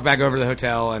 I walk back over to the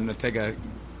hotel and take a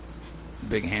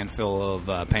big handful of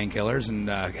painkillers and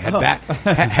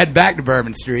head back to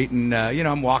Bourbon Street. And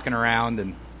I'm walking around,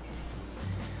 and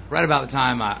right about the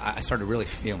time I started really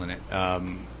feeling it,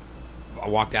 I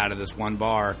walked out of this one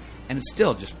bar, and it's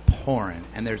still just pouring.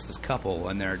 And there's this couple,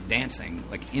 and they're dancing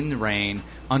like in the rain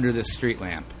under this street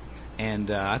lamp. And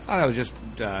I thought it was just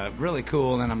really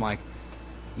cool. And then I'm like,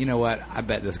 you know what? I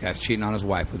bet this guy's cheating on his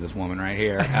wife with this woman right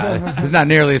here. It's not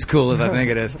nearly as cool as I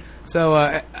think it is. So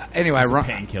anyway,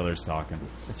 Painkillers talking.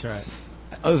 That's right.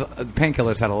 The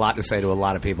Painkillers had a lot to say to a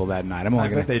lot of people that night. I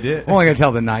bet they did. I'm only going to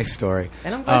tell the nice story.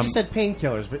 And I'm glad you said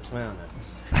painkillers, but well, no.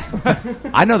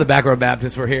 I know the Back Row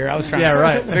Baptists were here. I was trying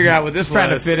to figure out what this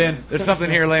trying was. to fit in. There's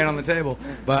something here laying on the table.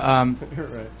 But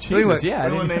Jesus, anyway, yeah. I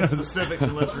No one didn't names know. specifics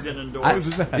unless we're getting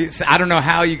indoors. I don't know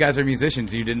how you guys are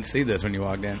musicians. You didn't see this when you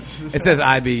walked in. It says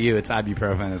IBU. It's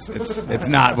ibuprofen. It's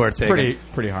not worth taking.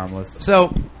 Pretty harmless.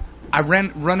 So I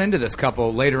run into this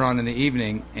couple later on in the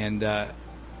evening, and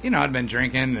I'd been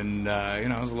drinking, and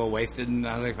I was a little wasted, and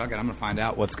I was like, "Fuck it, I'm gonna find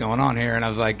out what's going on here." And I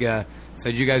was like, "So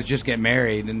did you guys just get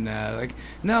married?" And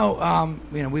no,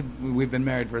 we've been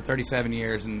married for 37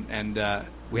 years, and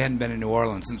we hadn't been in New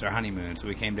Orleans since our honeymoon, so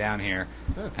we came down here,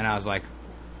 and I was like,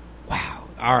 "Wow,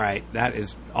 all right, that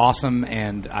is awesome,"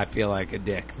 and I feel like a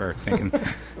dick for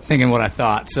thinking what I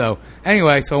thought. So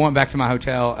anyway, I went back to my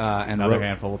hotel and Another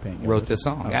handful of painkillers. wrote this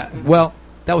song. Yeah, well,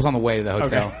 that was on the way to the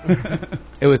hotel. Okay.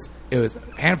 It was a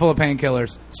handful of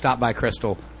painkillers, stop by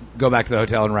Crystal, go back to the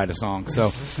hotel and write a song.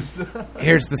 So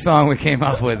here's the song we came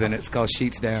up with, and it's called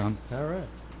Sheets Down. All right.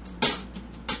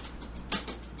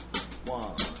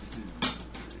 1, 2,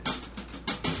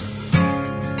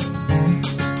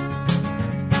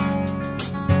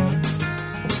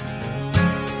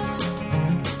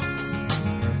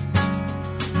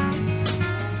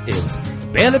 3. It was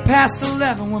barely past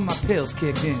 11 when my pills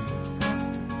kicked in.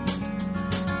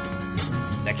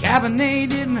 The Cabernet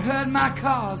didn't hurt my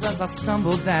cause as I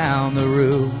stumbled down the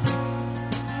road.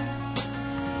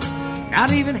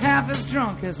 Not even half as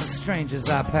drunk as the strangers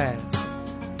I passed,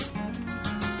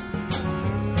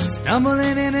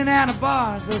 stumbling in and out of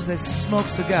bars as they smoke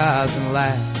cigars and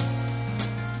laugh.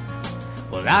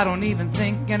 Well, I don't even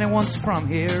think anyone's from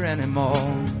here anymore,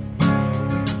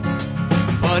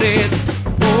 but it's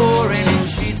pouring in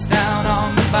sheets down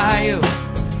on the bayou,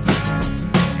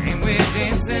 and we're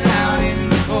dancing out in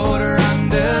the quarter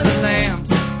under the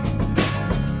lamps.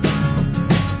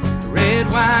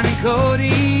 Red wine and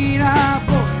codeine are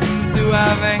pouring through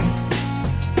our veins,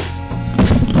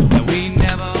 and we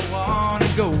never want to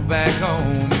go back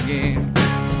home again.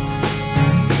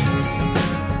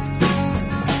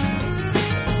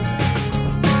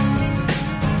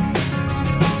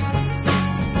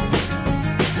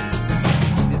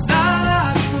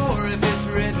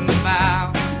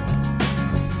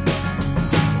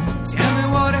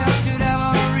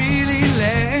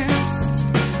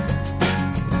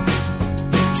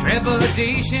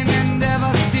 Trepidation and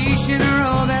devastation are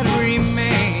all that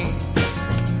remain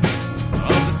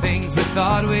of the things we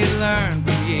thought we'd learned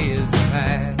from years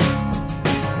past.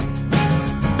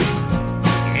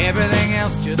 Everything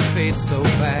else just fades so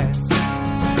fast.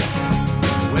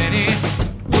 When it's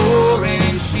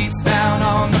pouring sheets down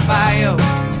on the bayou,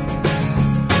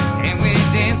 and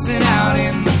we're dancing out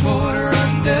in the quarter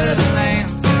under the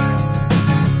lamps.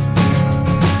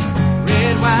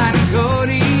 Red wine and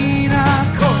codeine are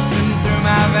coursing through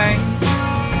my veins,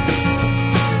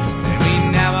 and we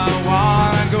never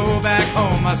wanna go back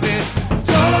home. I said,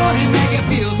 don't it make you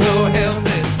feel so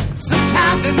helpless?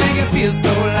 Sometimes it make you feel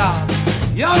so lost.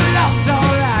 Your love's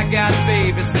all I got,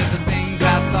 baby, said the things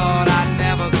I thought I'd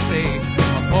never say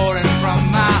are pouring from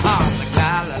my heart like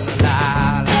la la la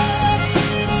la la.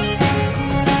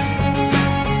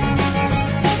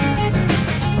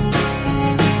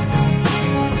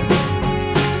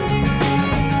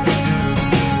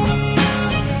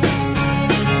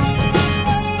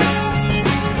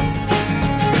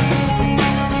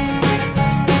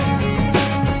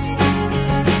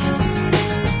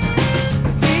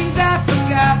 Things I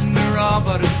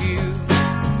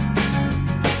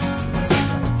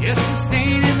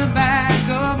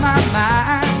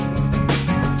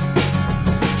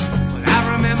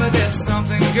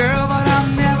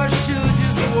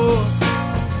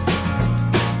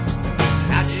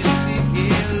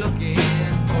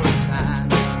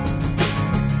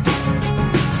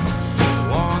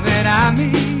by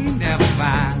me, never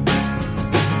mind.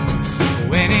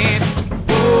 When it's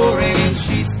pouring in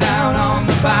sheets down on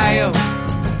the bayou,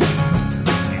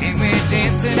 and we're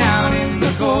dancing out in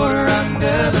the quarter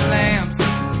under the lamps.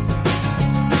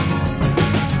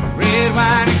 Red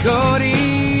wine and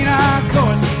codeine are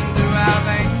coursing through our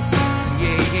veins.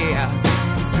 Yeah, yeah.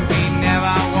 We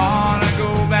never wanna go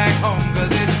back home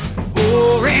 'cause it's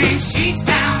pouring sheets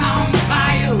down on the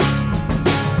bayou,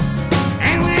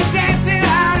 and we're dancing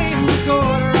out in the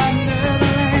quarter under the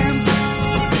lamps.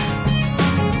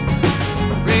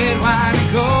 Red wine and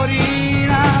codeine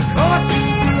are coursing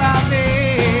through our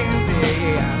veins.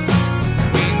 Yeah, yeah.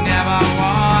 We never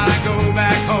wanna go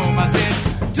back home. I said,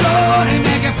 don't it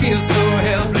make you feel so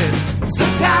helpless?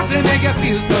 Sometimes it make you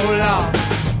feel so lost.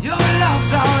 Your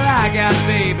love's all I got,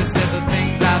 baby. Said the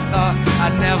things I thought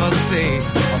I'd never say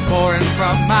are pouring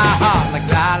from my heart like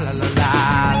la la la la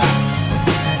la.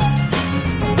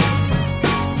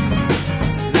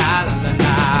 La la la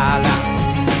la la.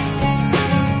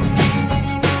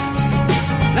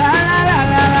 La la la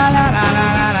la la la la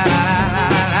la la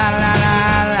la la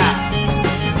la la.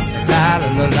 La la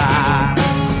la la.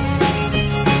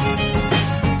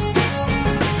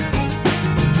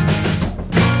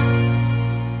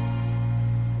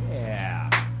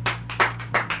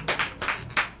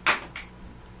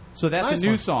 So that's Nice a new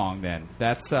one. song then.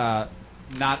 That's not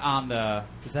on the.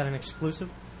 Is that an exclusive?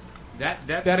 That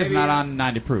That is not on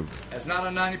 90 Proof. It's not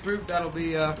on 90 Proof. That'll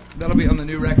be on the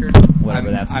new record.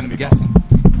 Whatever that's gonna I'm be guessing.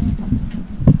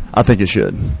 I think it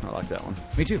should. I like that one.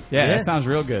 Me too. Yeah, Yeah. that sounds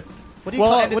real good. What do you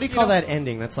Well, call? and What do it's, you call you know- that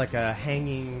ending? That's like a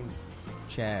hanging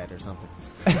Chad or something,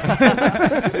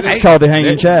 It's called the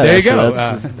Hanging Chad. There you actually. go.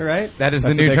 That's- right? That is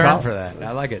That's the what new they call term it. for that.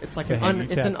 I like it. It's like The an hanging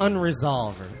it's Chad. an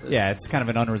unresolved. Yeah, it's kind of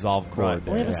an unresolved chord. Right.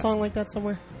 there, We have a yeah. song like that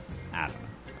somewhere. I don't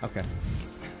know. Okay.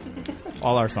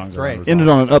 All our songs are Great. unresolved. Ended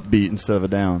on an upbeat instead of a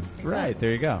down. Right,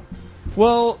 there you go.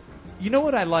 Well, you know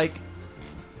what I like?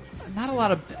 Not a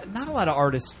lot of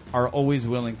artists are always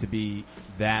willing to be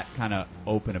that kind of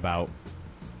open about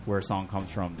where a song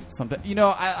comes from. Something, you know,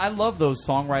 I love those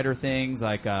songwriter things,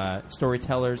 like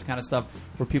storytellers kind of stuff,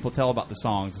 where people tell about the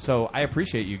songs. So I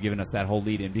appreciate you giving us that whole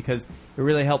lead in, because it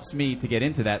really helps me to get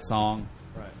into that song.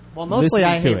 Right. Well, mostly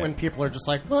I Listening to hate it. when people are just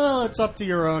like, "Well, it's up to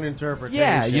your own interpretation."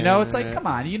 Yeah, you know, it's like, come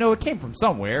on, you know, it came from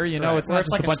somewhere. You know, Right. it's Or not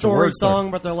just like a bunch story of words.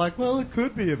 song, but they're like, "Well, it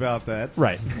could be about that."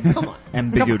 Right. Come on,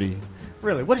 Ambiguity.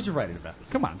 really? What did you write it about?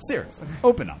 Come on, seriously.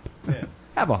 Open up.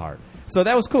 Have a heart. So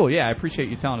that was cool. Yeah, I appreciate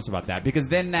you telling us about that, because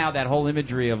then now that whole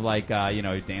imagery of like you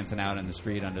know, dancing out in the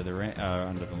street under the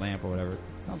lamp or whatever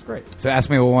sounds great. So ask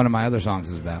me what one of my other songs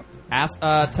is about. Ask,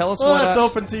 tell us Well, what. it's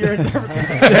open to your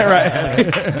interpretation. Yeah,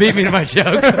 right. Beat me to my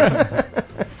joke.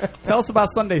 Tell us about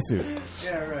Sunday Suit.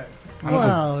 Yeah, right.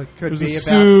 Well, it could It was be a about.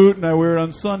 suit, and I wear it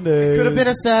on Sunday. Could have been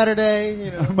a Saturday.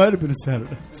 You know. It might have been a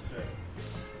Saturday.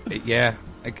 Yeah,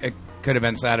 it could have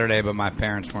been Saturday, but my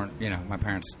parents weren't. You know, my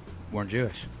parents weren't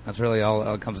Jewish. That's really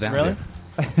all it comes down Really?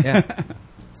 to. Yeah,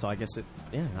 So I guess it.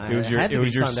 Yeah, It was your- had to it be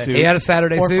was your Sunday. suit. he had a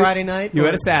Saturday or suit. Friday night. You or-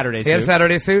 had a Saturday suit. He had a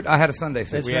Saturday suit. I had a Sunday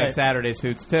suit. That's We right. had Saturday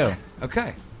suits too.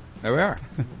 Okay, there we are.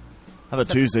 How about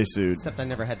Tuesday suit? Except I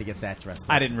never had to get that dressed.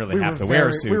 I up. didn't really We have were to wear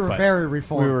a very- suit. We were but very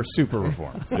reformed. We were super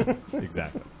reformed. So,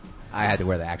 exactly. I had to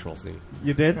wear the actual suit.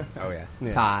 You did? Oh yeah,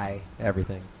 Yeah. tie,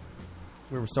 everything.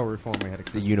 We were so reformed. We had a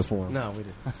The uniform. No, we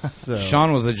didn't. So,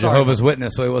 Sean was a Sorry. Jehovah's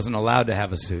Witness, so he wasn't allowed to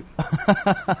have a suit.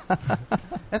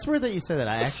 That's weird that you said that.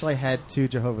 I actually had 2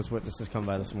 Jehovah's Witnesses come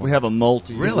by this morning. We have a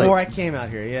multi. Really? Before I came out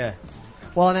here, yeah.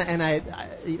 Well, and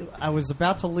I was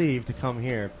about to leave to come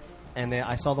here, and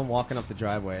I saw them walking up the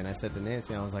driveway, and I said to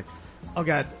Nancy, I was like, "Oh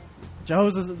God,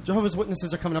 Jehovah's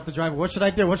Witnesses are coming up the driveway. What should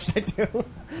I do? What should I do?"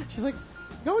 She's like,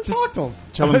 "Go and talk to them."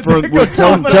 Tell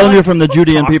them tell you're from the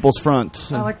Judean people's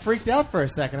front. I like freaked out for a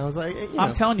second. I was like, you know.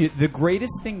 I'm telling you, the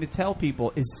greatest thing to tell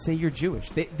people is say you're Jewish.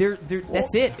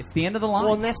 That's it. It's the end of the line.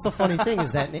 Well, and that's the funny thing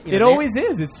is that It always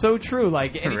is. It's so true.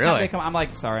 Like anytime Really? they come, I'm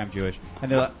like, sorry, I'm Jewish,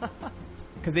 and they're like,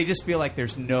 because they just feel like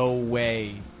there's no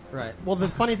way. right. Well, the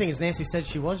funny thing is Nancy said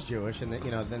she was Jewish, and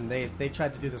then they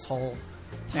tried to do this whole.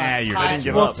 Nah, you're I didn't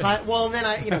give well, up. well, and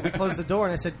then we closed the door,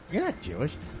 and I said, "You're not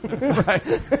Jewish." Right?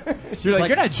 You're like, like,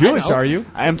 you're not Jewish, I know. are you?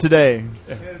 I am today.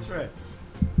 Yeah, that's right.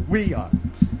 We are.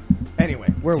 Anyway,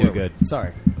 where Too were we? good.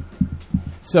 Sorry.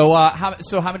 So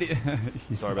how many?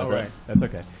 Sorry about All that. right, that's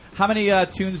okay. How many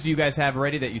tunes do you guys have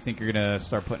ready that you think you're gonna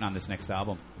start putting on this next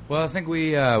album? Well, I think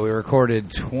we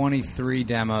recorded 23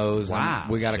 demos. Wow,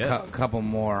 and we got shit. a couple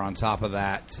more on top of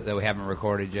that we haven't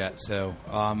recorded yet. So,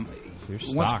 you're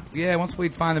once, stocked. once we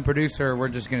find the producer, we're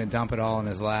just going to dump it all in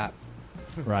his lap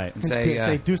Right. and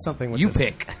say, do something with "You this.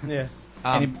 pick." Yeah.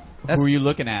 Who are you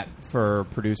looking at for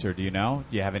producer? Do you know?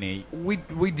 Do you have any? We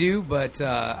do, but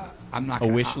I'm not A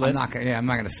gonna, wish I'm list? not gonna, I'm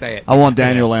not going to say it. I want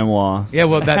Daniel Lanois. Yeah,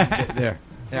 well, that there.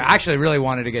 I actually really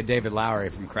wanted to get David Lowery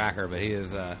from Cracker, but he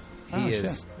is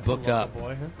booked up.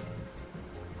 Boy, huh?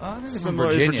 From Similar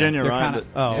Virginia. Virginia, They're right? kinda-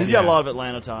 But oh, he's got a lot of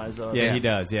Atlanta ties. Yeah, he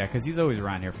does. Yeah, because he's always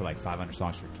around here for like 500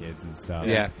 songs for kids and stuff.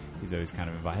 Yeah. He's always kind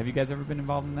of involved. Have you guys ever been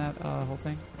involved in that whole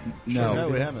thing? No. No,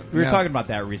 we haven't. We were No. talking about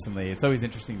that recently. It's always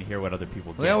interesting to hear what other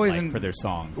people They get always like, in- for their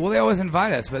songs. Well, they always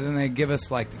invite us, but then they give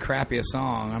us like the crappiest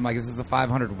song. I'm like, is this the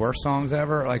 500 worst songs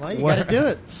ever? Like, Well, you what? got to do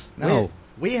it. No.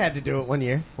 We had to do it one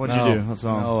year. What'd No. you do? What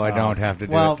song? No, I don't have to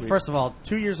do Well, it. first of all,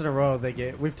 2 years in a row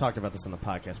we've talked about this on the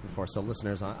podcast before, so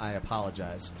listeners, I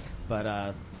apologize.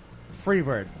 But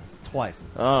Freebird twice.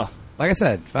 Oh, Like I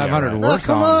said, 500 right. No, worst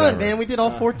come songs on, ever. man. We did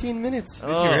all 14 minutes. Did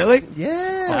you really?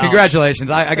 Yeah. Congratulations.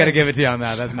 I got to give it to you on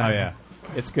that. That's Oh nice. yeah,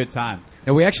 it's a good time.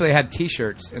 And we actually had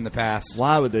T-shirts in the past.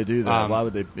 why would they do that? Um, Why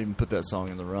would they even put that song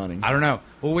in the running? I don't know.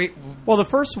 Well, Well, the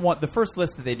first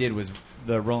list that they did was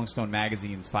the Rolling Stone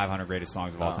magazine's 500 greatest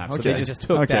songs of all time. So okay. they just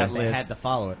took Okay. that They list had to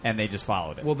follow it. and they just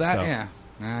followed it. well, that So- yeah.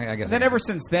 I guess. And then I ever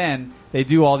since then, they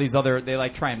do all these other. They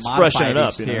like try and Just modify freshen it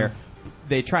up, each you know? tier.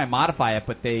 They try and modify it,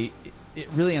 but it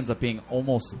really ends up being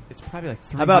almost. It's probably like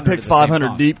 300 How about pick of the same 500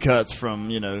 songs. deep cuts from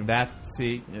That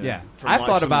see, you know, yeah. from I've like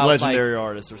thought some about legendary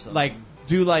artists or something. like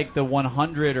do like the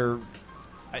 100 or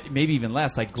maybe even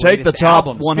less. Like Take the greatest top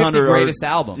albums, 100 50 greatest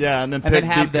albums. yeah, and then pick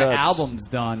have deep the cuts. albums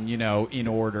done, in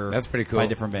order. That's pretty cool. by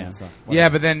different bands. So, Yeah,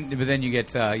 but then you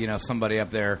get somebody up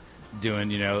there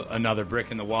doing another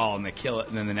brick in the wall and they kill it,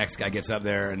 and then the next guy gets up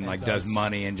there and like does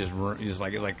money and just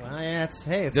like Yeah, it's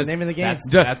the Does- name of the game.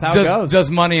 That's how it goes.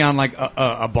 Does money on like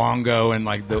a bongo and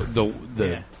like the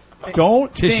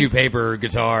don't tissue think, paper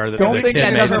guitar. Don't the think kid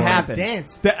that made doesn't for him. happen.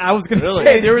 Dance. I was going to Really?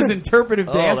 say there was interpretive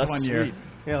Oh, dance that's one year, sweet.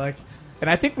 Yeah, like and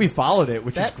I think we followed it,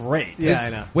 which is That- great. yeah, I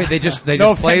know. Wait, they just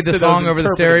No played offense the to song those over the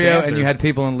interpretive stereo, dancers. and you had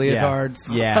people in Yeah. leotards.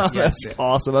 Yes, That's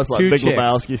awesome. That's like two Big chicks,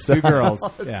 Lebowski stuff. two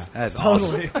girls. Yeah, That's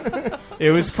awesome. it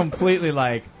was completely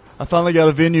like I finally got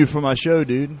a venue for my show,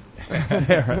 dude.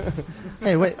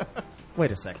 Hey, wait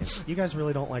a second. You guys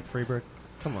really don't like Freebird?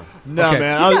 Come on. No, Okay.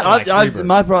 man. You gotta like Freebird.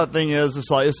 My thing is,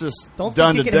 it's just Don't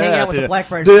done think to you can hang death. out with the you know.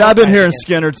 Blackberry Dude, I've been Smoke hearing Pack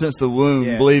Skinner since the womb.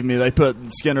 Yeah. Believe me, they put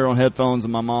Skinner on headphones in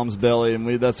my mom's belly, and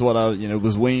that's what I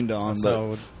was weaned on.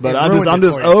 So but it I'm ruined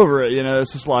just it for you. over it.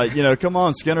 It's just like come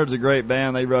on, Skinner's a great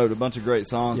band. They wrote a bunch of great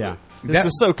songs. Yeah. but it's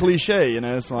just so cliche.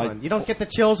 It's like You don't get the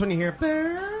chills when you hear.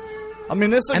 I mean,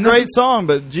 this is a And great this- song,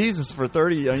 but Jesus, for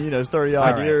 30 odd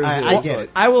right. years, I it's get like-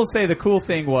 it. I will say the cool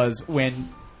thing was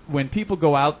when people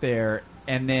go out there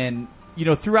and then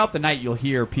throughout the night you'll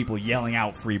hear people yelling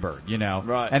out Freebird,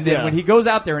 Right, and then yeah. when he goes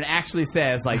out there and actually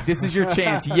says like this is your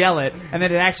chance, yell it, and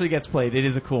then it actually gets played. It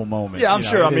is a cool moment. Yeah, I'm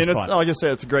sure. It I mean, is it's, fun. like I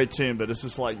said, it's a great tune, but it's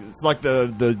just like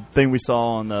the thing we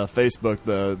saw on Facebook,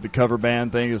 the cover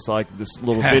band thing. It's like this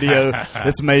little video.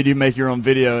 It's made you make your own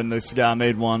video, and this guy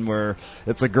made one where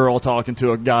it's a girl talking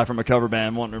to a guy from a cover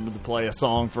band, wanting him to play a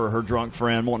song for her drunk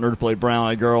friend, wanting her to play Brown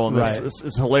Eyed Girl, and Right.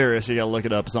 it's hilarious. You got to look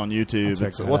it up. It's on YouTube. check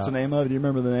It's- that what's out. the name of it? Do you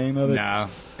remember the name of it? No,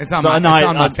 it's on So my, a night, it's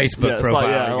on my a- Facebook yeah, it's profile. like,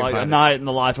 You can like a find it. night in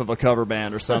the life of a cover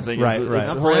band or something. Right, it's, right.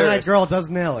 It's Brown Eyed hilarious. Girl does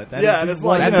nail it. That Yeah, is and it's the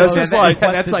like, one- it's just like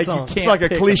that's like you song. can't it's like a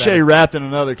pick cliche better. wrapped in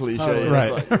another cliche. Totally. It's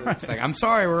Right. like- It's like, I'm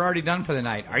sorry, we're already done for the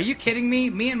night. Are you kidding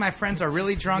me? Me and my friends are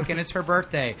really drunk, and it's her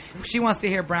birthday. She wants to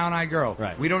hear Brown Eyed Girl.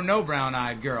 Right. We don't know Brown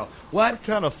Eyed Girl. What?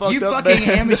 Kind of fucked you up fucking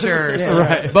band. amateurs. Yeah.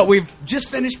 Right. But we've just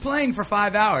finished playing for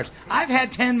 5 hours. I've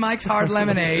had 10 Mike's Hard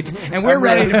Lemonades, and we're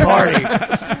ready to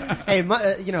party. Hey,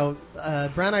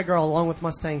 Brown Eyed Girl along with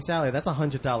Mustang Sally. That's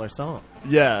 $100 song.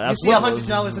 Yeah, You see absolutely.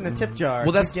 $100 in the tip jar.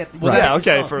 Well, that's- you get well, the yeah, rest of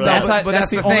okay, the song. for No, that. That's but, how- but that's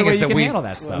that's the the only thing way is you that can we handle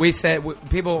that stuff. We said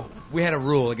we had a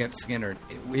rule against Skinner,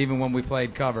 even when we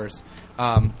played covers. Is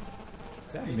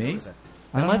that me?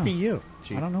 That might be you.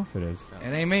 I don't know if it is. It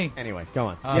ain't me. Anyway, go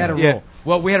on. You had a Yeah. rule.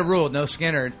 Well, we had a rule. No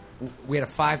Skinner. We had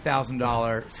a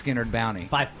 $5,000 Skinner bounty.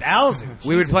 5,000.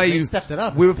 We would play They you. stepped it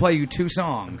up. We would play you 2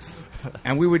 songs,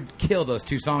 and we would kill those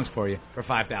 2 songs for you for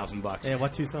 $5,000. Yeah,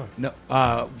 what 2 songs? No,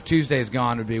 Tuesday's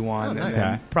Gone would be one, nice. and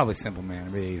then Okay. probably Simple Man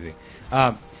would be easy.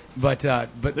 But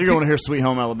They're going to hear "Sweet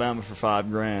Home Alabama" for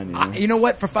 $5,000. you know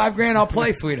what? For $5,000, I'll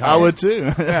play Sweetheart. I would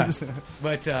too. Yeah.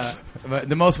 But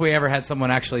the most we ever had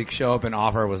someone actually show up and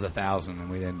offer was 1,000, and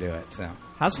we didn't do it. So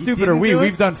How stupid didn't are we? do it?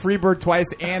 We've done Freebird twice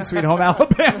and Sweet Home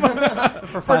Alabama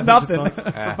for 500 nothing. songs.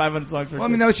 For 500 songs. For well, I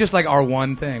mean, that was just like our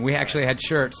one thing. We actually had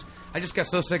shirts. I just got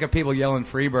so sick of people yelling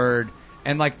Freebird,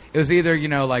 and like it was either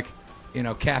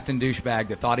Captain Douchebag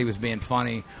that thought he was being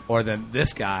funny, or then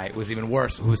this guy was even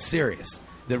worse, who was serious.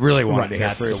 that really wanted to hear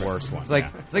that's Freebird. the worst one. It's like,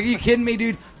 are you kidding me,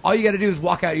 dude? All you got to do is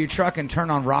walk out of your truck and turn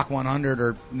on Rock 100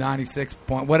 or 96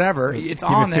 point whatever. It's Give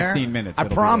on it there. 15 minutes, I it'll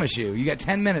be promise you. You got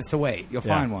 10 minutes to wait. You'll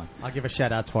Yeah. find one. I'll give a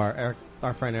shout out to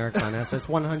our friend Eric Vanessa. It's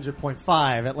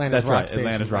 100.5 Atlanta's That's Rock right. Station.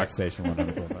 Atlanta's Rock Station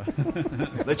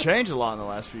 100.5. They changed a lot in the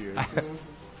last few years.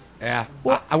 Yeah.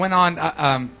 I went on.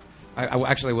 I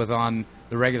actually was on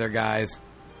the regular guys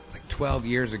like 12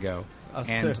 years ago, Us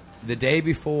and too. the day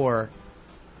before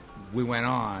we went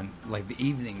on, like the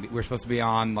evening, we were supposed to be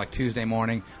on like Tuesday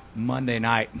morning. Monday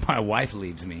night, my wife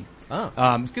leaves me. Oh.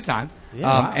 It's a good time.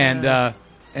 Yeah. Wow.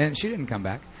 And she didn't come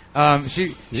back.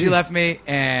 She left me,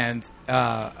 and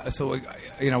so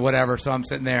whatever. So I'm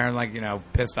sitting there and like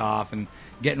pissed off and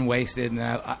getting wasted, and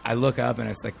I look up and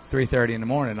it's like 3:30 in the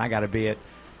morning. And I got to be at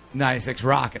 96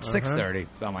 Rock at 6:30.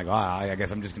 So I'm like, wow, I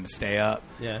guess I'm just going to stay up.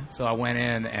 Yeah. So I went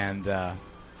in and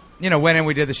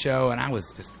we did the show, and I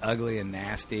was just ugly and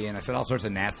nasty, and I said all sorts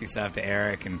of nasty stuff to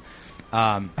Eric, and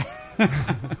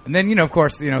and then of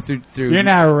course through You're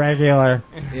not regular.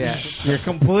 yeah. You're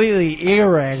completely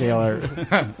irregular.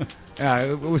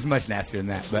 It was much nastier than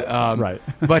that, but Right.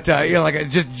 But like I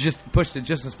just pushed it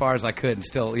just as far as I could, and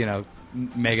still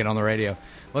make it on the radio.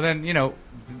 Well, then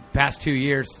past 2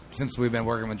 years since we've been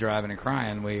working with Driving and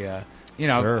Crying, we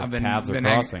Sure, I've been paths are been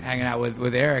crossing. hanging out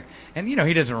with Eric, and he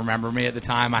doesn't remember me at the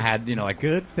time. I had like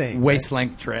Good thing. waist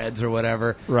length dreads or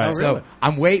whatever. Right. Oh, So really?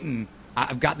 I'm waiting.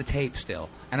 I've got the tape still,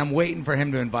 and I'm waiting for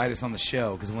him to invite us on the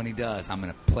show, because when he does, I'm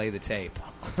going to play the tape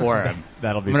for him.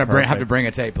 That'll be I'm going to have perfect. to bring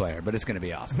a tape player, but it's going to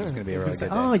be awesome. It's going to be a really good day.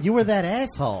 Oh, you were that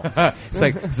asshole.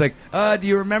 It's like, do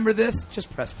you remember this?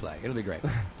 Just press play. It'll be great. Do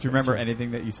you remember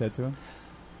anything that you said to him?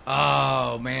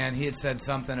 Oh man, he had said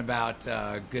something about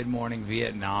Good Morning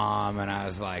Vietnam, and I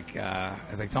was like,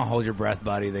 don't hold your breath,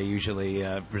 buddy. They usually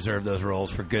reserve those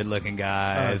roles for good-looking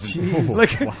guys.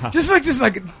 And, just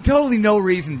like totally no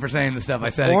reason for saying the stuff I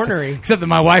said, Ornery. except that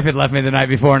my wife had left me the night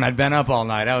before, and I'd been up all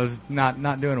night. I was not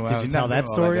doing well. Did you tell that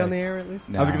story on the air at least?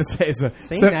 No. I was going to say,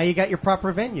 See, so now you got your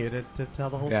proper venue to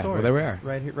tell the whole Yeah, story. well, there we are.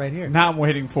 Right here. now I'm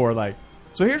waiting for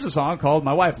so here's a song called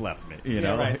 "My Wife Left Me."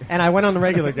 Right. And I went on the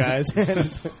regular guys.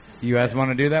 You guys want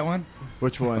to do that one?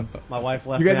 Which one? My wife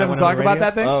left Do you guys me. I have a went on song the about radio.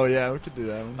 that thing? Oh yeah, we could do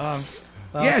that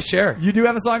one. Yeah, sure. You do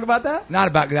have a song about that? Not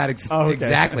about that okay.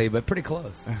 exactly, but pretty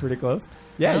close. Pretty close.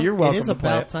 Yeah, Well, you're welcome. It is to play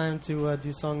about it. time to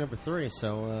do song number 3.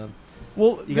 So,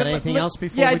 Well, You got anything else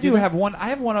before Yeah, we I do do that? have one. I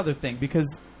have one other thing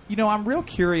because I'm real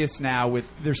curious now.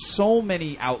 There's so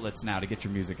many outlets now to get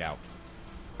your music out,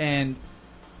 and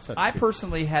such I good-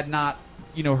 personally had not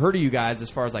heard of you guys as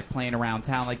far as like playing around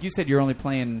town. Like you said, you're only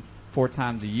playing 4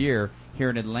 times a year here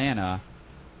in Atlanta.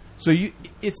 So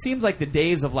it seems like the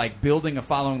days of like building a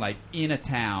following like in a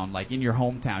town, like in your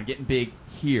hometown, getting big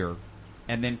here,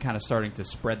 and then kind of starting to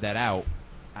spread that out.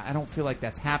 I don't feel like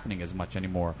that's happening as much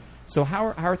anymore. So how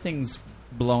are things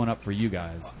blowing up for you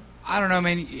guys? I don't know,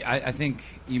 man. I think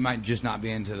you might just not be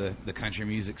into the country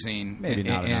music scene Maybe in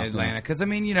not enough, Atlanta. no. Because,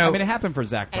 it happened for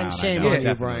Zach Brown. And shame I know, on you,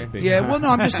 definitely. Brian. Big- Yeah, well, no,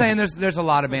 I'm just saying there's a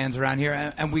lot of bands around here,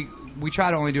 and we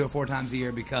try to only do it 4 times a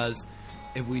year, because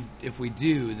if we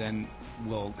do, then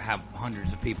we'll have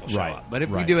hundreds of people show Right, up. But if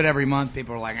we right. do it every month,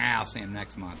 people are like, I'll see them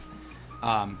next month.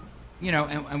 And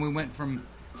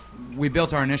we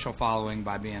built our initial following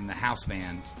by being the house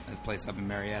band at a place up in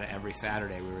Marietta every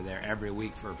Saturday. We were there every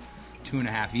week for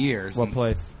 2.5 years. What And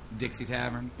place? Dixie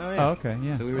Tavern. Oh, Oh, yeah. okay,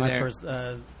 yeah. So we were That's there.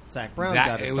 where Zach Brown Zach,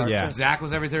 got his it was, start. Yeah. Zach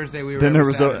was every Thursday. We were Then there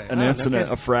every was Saturday. an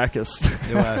incident, a fracas.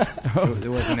 It was. It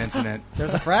was an incident.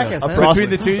 There's a fracas. A, huh? Between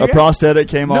the two of a you? prosthetic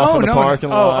came No, off in the no, parking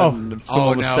no. lot, Oh, and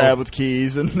someone was no. stabbed with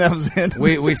keys, and that was it.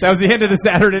 We That was the end of the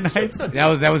Saturday nights. that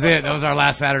was it. That was our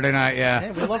last Saturday night. Hey,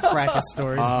 Yeah. we love fracas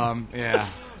stories. Yeah.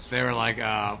 They were like,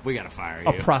 we got to fire you.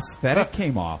 A prosthetic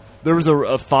came off. There was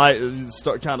a fight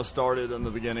kind of started in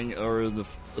the beginning, or the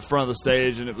front of the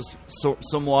stage, and it was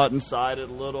somewhat incited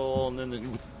a little, and then it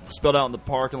spilled out in the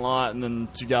parking lot, and then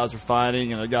 2 guys were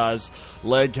fighting, and a guy's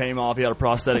leg came off. He had a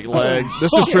prosthetic leg.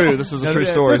 This is true. This is a true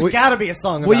story. There's got to be a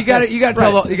song. Well, about you got this.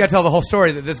 to tell the whole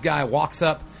story that this guy walks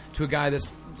up to a guy that's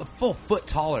a full foot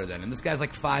taller than him. This guy's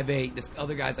like 5'8". This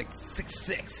other guy's like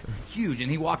 6'6", huge, and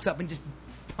he walks up and just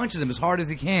punches him as hard as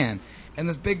he can. And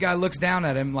this big guy looks down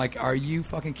at him like, "Are you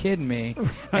fucking kidding me?"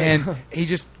 And he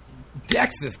just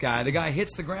decks this guy. The guy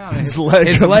hits the ground, and his leg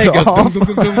his comes leg goes off. dum,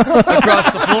 dum, dum, dum,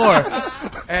 across the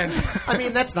floor. And I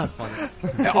mean, that's not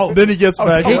funny. Then he gets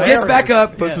back. he gets back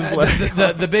up. Puts his leg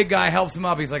The big guy helps him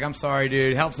up. He's like, "I'm sorry,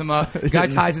 dude." Helps him up. The guy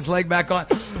ties his leg back on.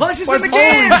 Punches him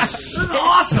again. It was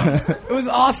awesome. It was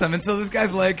awesome. And so this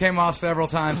guy's leg came off several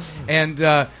times.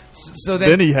 And So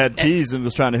Then he had keys and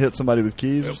was trying to hit somebody with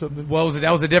keys or something. Well,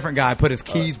 that was a different guy. Put his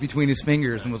keys between his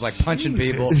fingers and was like punching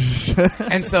people.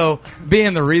 And so,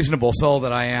 being the reasonable soul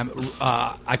that I am,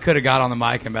 I could have got on the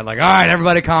mic and been like, "All right,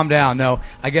 everybody, calm down." No,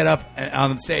 I get up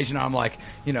on the stage and I'm like,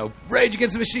 Rage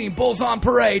Against the Machine, Bulls on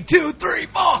Parade, 2, 3,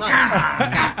 4,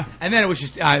 and then it was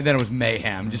just then it was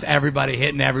mayhem, just everybody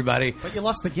hitting everybody. But you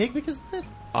lost the gig because of that?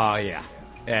 Oh yeah.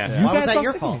 Why was guys that lost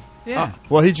your the fault? gig. Yeah.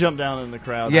 Well, he jumped down in the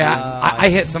crowd. I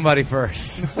hit somebody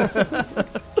first.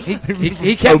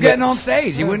 he kept getting on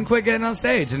stage. He wouldn't quit getting on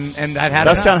stage, and I'd had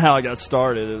That's enough. kind of how I got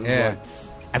started. It was like,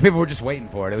 And people were just waiting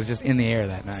for it. It was just in the air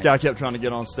that night. this guy kept trying to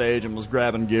get on stage and was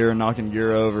grabbing gear and knocking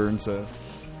gear over, and so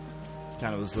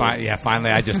kind of was.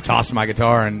 Finally, I just tossed my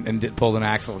guitar and pulled an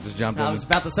axle, just jumped I in. was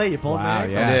about to say you pulled Wow, an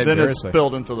axle. yeah. I did. Then it Seriously.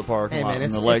 spilled into the parking Hey, lot, man,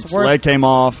 and the it's worth- leg came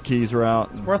off, keys were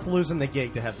out. Worth losing the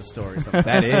gig to have the story.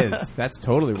 Sometimes. That's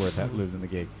totally worth losing the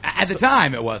gig. At the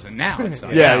time, it wasn't. Now it's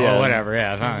like, Yeah, well, yeah. whatever.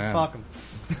 Yeah, fine, yeah. Fuck them.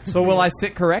 So will I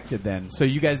sit corrected then? So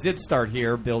you guys did start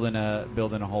here, building a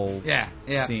whole Yeah.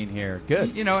 scene here.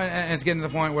 Good. And it's getting to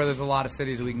the point where there's a lot of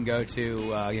cities we can go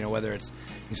to. Whether it's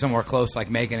somewhere close like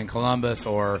Macon and Columbus,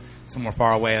 or somewhere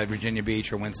far away like Virginia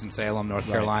Beach or Winston-Salem, North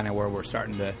Carolina, where we're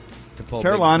starting to pull.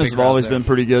 Carolinas big have always crowds been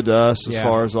pretty good to us as Yeah.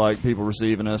 far as like people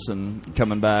receiving us and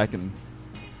coming back and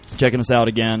checking us out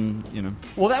again.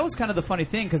 Well, that was kind of the funny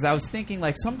thing because I was thinking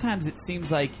like sometimes it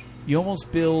seems like you almost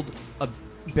build a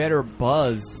better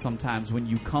buzz sometimes when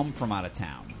you come from out of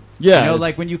town. Yeah,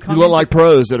 like when you come, you look into- like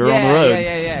pros that are on the road.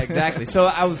 Yeah, exactly. So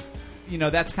I was,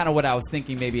 that's kind of what I was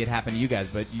thinking. Maybe it happened to you guys,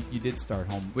 but you did start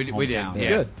home. We did. hometown. Yeah,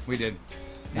 Good. we did.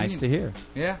 Nice to hear.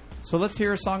 Yeah. So let's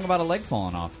hear a song about a leg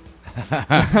falling off,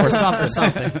 or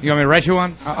something. You want me to write you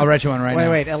one? I'll write you one right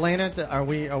now. Wait, Elena, are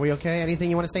we okay? Anything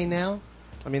you want to say now?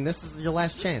 I mean, this is your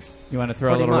last chance. You want to throw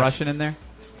Pretty a little much. Russian in there?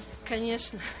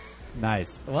 Конечно.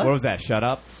 Nice. What? was that? Shut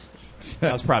up.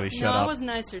 That was probably shut No, up. I was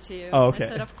nicer to you. Oh, okay. I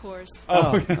said, of course.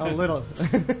 Oh, a little.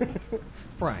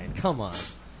 Brian, come on.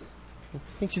 I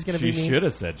think she's going to be mean.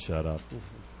 have said shut up.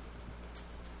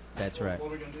 That's right.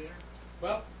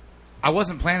 Well, I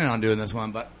wasn't planning on doing this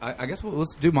one, but I guess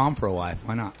let's do Mom for a Wife.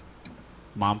 Why not?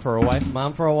 Mom for a wife.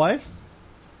 Mom for a wife?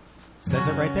 Says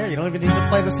it right there. You don't even need to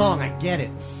play the song. I get it.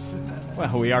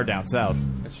 Well, we are down south.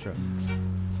 That's true.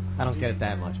 I don't get it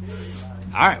that much.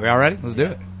 All right, we all ready? Let's do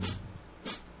it.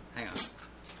 Hang on.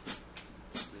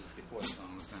 This is before the song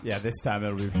this time. Yeah, this time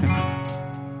it'll be.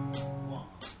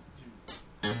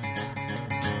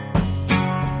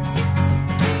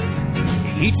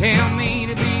 You tell me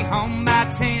to be home by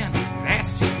 10.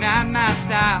 That's just not my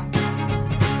style.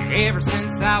 Ever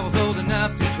since I was old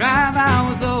enough to drive, I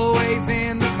was always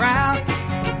in the crowd.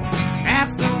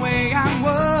 That's the way I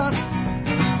was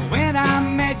when I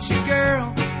met you,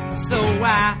 girl. So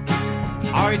why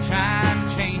are you trying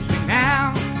to change me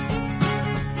now?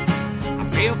 I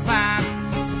feel fine,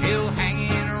 still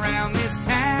hanging around this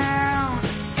town.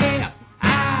 If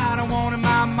I'd have wanted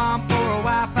my mom for a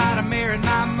wife, I'd have married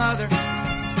my mother.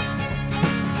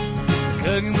 The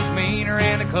cooking was meaner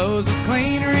and the clothes was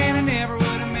cleaner, and I never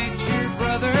would have met your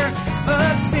brother.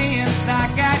 But since I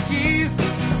got you,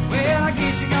 well, I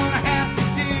guess you're gonna have to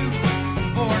do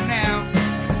for now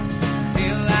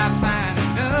till I find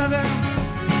another.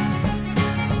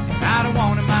 If I'd have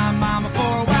wanted my mama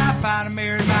for a wife, I'd have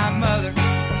married my mother.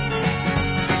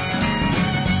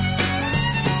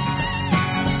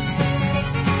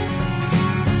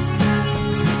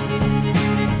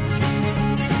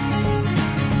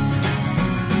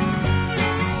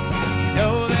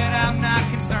 Know that I'm not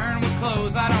concerned with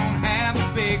clothes. I don't have a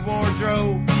big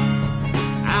wardrobe.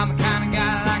 I'm the kind of guy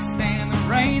that likes to stand in the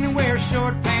rain and wear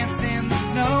short pants in the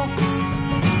snow.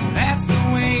 That's the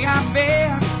way I've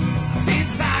been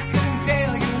since I couldn't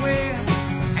tell you when.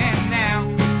 And now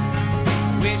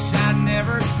I wish I'd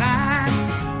never signed.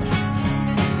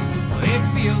 Well, it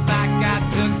feels like I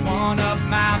took one up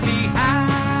my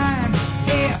behind.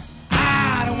 If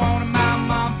I'd have wanted my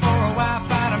mom for a wife,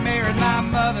 I'd have married my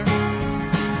mother.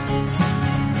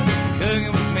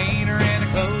 Cooking was meaner and the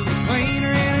clothes was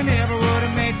cleaner, and I never would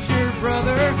have met your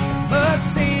brother. But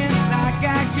since I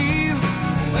got you,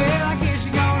 well, I guess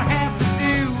you're gonna have to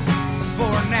do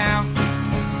for now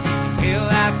till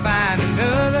I find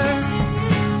another.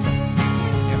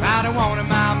 If I'd have wanted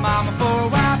my mama for a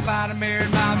wife, I'd have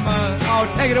married my mother. Oh,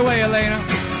 take it away, Elena.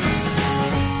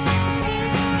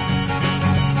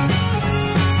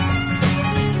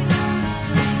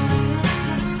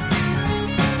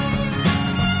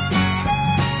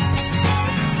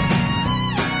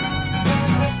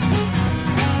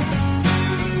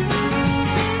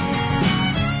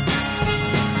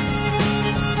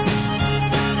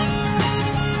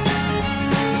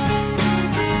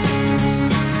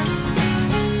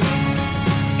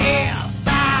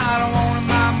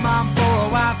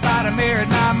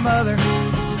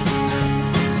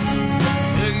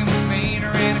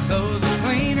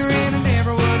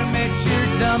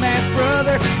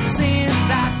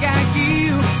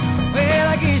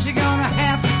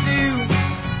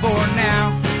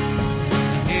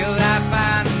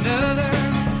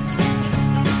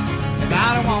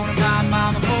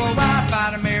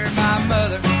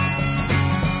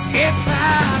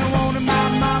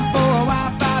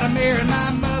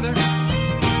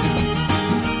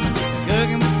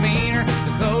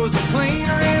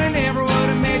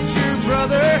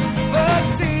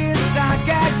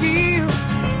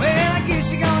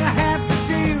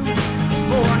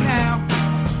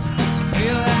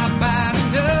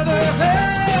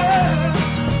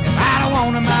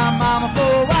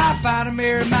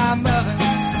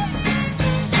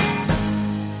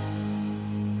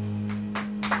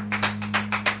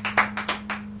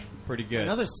 pretty good.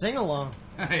 Another sing along.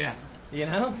 Yeah. You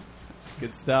know, It's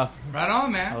good stuff. Right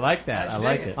on, man. I like that. I Glad you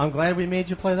like dig it. I'm glad we made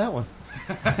you play that one.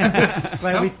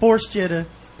 Glad we forced you to.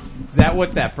 Is that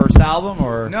what's that first album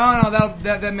or? No,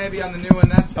 that may be on the new one.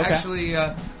 That's Okay. actually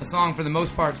a song for the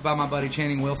most part. It's by my buddy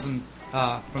Channing Wilson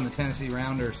from the Tennessee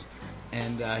Rounders,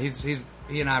 and he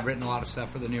and I have written a lot of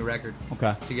stuff for the new record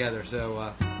Okay, together.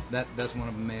 So that's one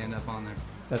of them may end up on there.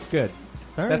 that's good.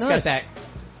 Very That's nice. got that.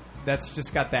 That's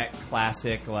just got that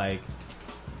classic like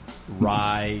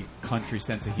rye country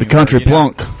sense of humor. country you know?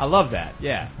 plunk. I love that.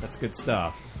 Yeah, that's good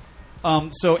stuff.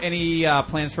 So any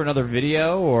plans for another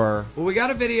video or? Well, we got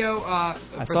a video I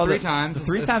for saw three the, times. The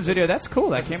 3 times video. That's cool.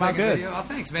 That That's the came out second good. Video. Oh,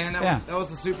 thanks, man. Yeah. That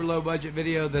was a super low budget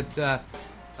video that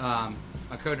I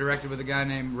co-directed with a guy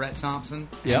named Rhett Thompson.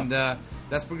 Yep. And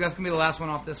that's gonna be the last one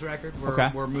off this record. Okay.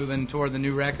 We're moving toward the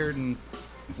new record, and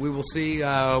we will see.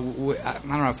 I don't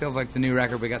know. It feels like the new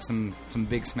record. We got some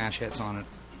big smash hits on it.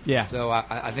 Yeah. So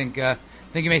I think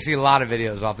you may see a lot of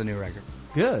videos off the new record.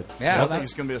 Good. Yeah. I think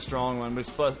it's going to be a strong one. But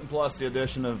plus the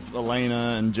addition of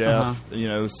Elena and Jeff. You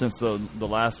know, since the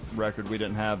last record we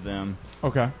didn't have them,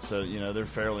 Okay. so you know they're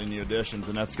fairly new additions,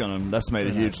 and that's made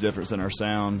a huge difference in our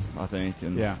sound, I think,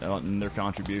 and Yeah. and their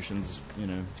contributions. You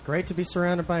know, It's great to be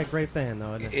surrounded by a great band,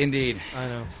 though. Isn't it? Indeed. I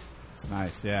know. It's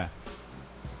nice. Yeah.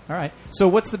 All right. So,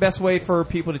 what's the best way for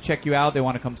people to check you out? They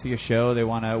want to come see a show. They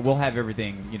want to. We'll have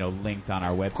everything linked on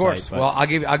our website. Of course. but- Well, I'll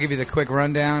give you the quick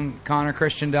rundown.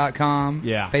 ConnorChristian.com.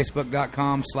 Yeah.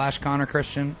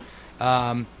 Facebook.com/ConnorChristian.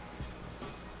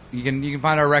 You can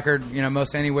find our record,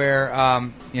 most anywhere,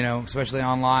 especially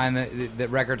online that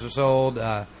records are sold.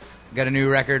 Got a new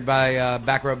record by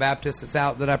Back Row Baptist that's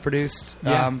out that I produced.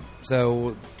 Yeah.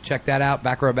 So check that out,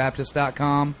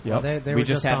 backrowbaptist.com. Yep. Well, they we were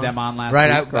just just had on- them on last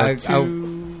Right, week. I- or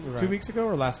two Right. weeks ago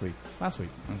or last week? Last week.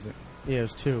 Was it? Yeah, it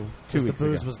was 2. 2 'Cause weeks the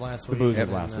booze ago. was last The week. booze was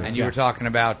and, last week. And you were talking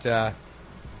about, or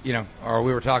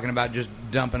we were talking about just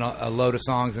dumping a load of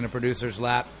songs in a producer's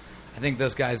lap. I think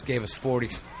those guys gave us 40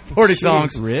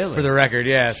 songs really? for the record.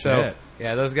 Yeah, so Shit.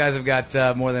 yeah, those guys have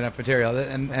got more than enough material,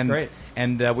 and great.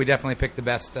 And we definitely picked the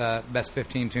best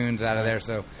 15 tunes out of there.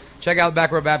 So check out the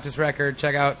Back Row Baptist record.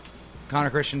 Check out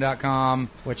ConnorChristian.com.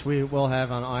 which we will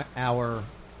have on our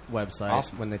website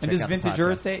Awesome. when they check And does out the Vintage podcast.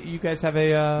 Earth Day? You guys have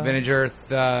a Vintage Earth,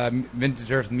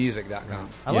 VintageEarthMusic.com.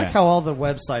 I like Yeah. how all the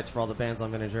websites for all the bands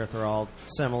on Vintage Earth are all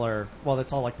similar. Well,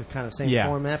 it's all like the kind of same Yeah.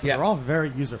 format, but Yeah. they're all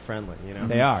very user friendly.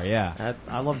 They are, yeah.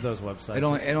 I love those websites. It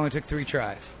only took 3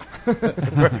 tries.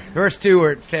 The first 2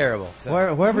 were terrible.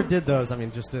 So. Whoever did those, I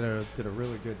mean, just did a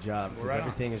really good job because Right on.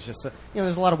 everything is just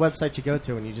there's a lot of websites you go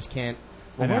to and you just can't.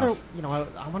 Well, I know.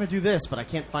 I want to do this, but I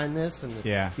can't find this. And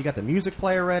Yeah. you got the music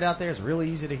player right out there. It's really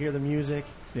easy to hear the music.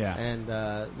 Yeah.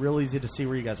 and real easy to see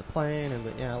where you guys are playing.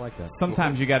 And I like that.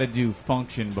 Sometimes you got to do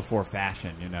function before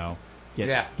fashion,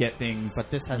 Get things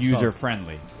But this has user both.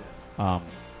 friendly,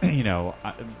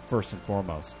 first and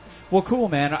foremost. Well, cool,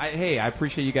 man. I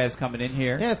appreciate you guys coming in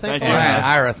here. Yeah, thanks Thank a you. lot. Man,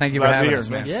 Ira, thank you for Glad to having be us,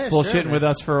 here, man. Yeah, Bullshitting sure, with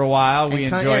man. us for a while. We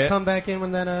And enjoy it. come back in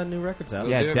when that new record's out.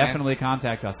 Yeah, do it, definitely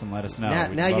contact us and let us know. Now,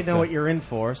 We'd now you love know to what you're in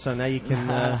for, so now you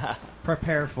can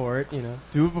prepare for it.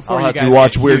 do it before I'll you have guys to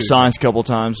watch get Weird huge. Science a couple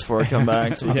times before I come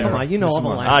back. So Yeah. Come on, you know all the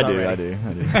lines I do. already.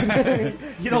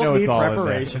 You know don't it's need all in there.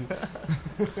 preparation.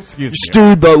 Excuse me.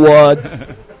 Stewed, but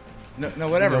what? No, whatever, You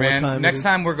know what man. time it Next is?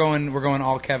 time we're going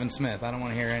all Kevin Smith. I don't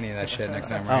want to hear any of that shit next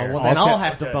time we're Oh, here. well, then Okay. I'll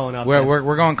have to bone up. We're, then.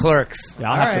 we're going Clerks. Yeah,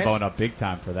 I'll have All to right. bone up big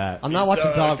time for that. I'm not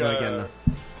watching Dogma again,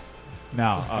 though.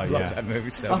 No, oh Love yeah. that movie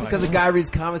so Oh, much. because a guy reads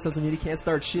comments doesn't mean he can't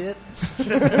start shit.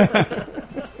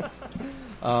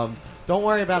 Don't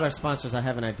worry about our sponsors. I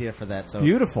have an idea for that, so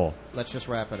Beautiful. let's just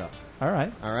wrap it up. All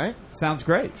right, All right? sounds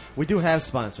great. We do have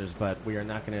sponsors, but we are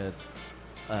not going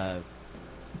to...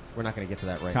 we're not going to get to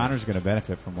that right Connor's going to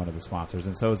benefit from one of the sponsors,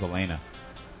 and so is Elena.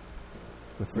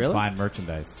 With some Really? fine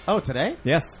merchandise. now. Oh, today?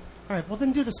 Yes. All right, well,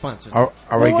 then do the sponsors. Are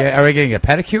we getting a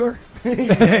pedicure?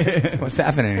 What's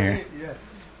happening here?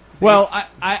 Well,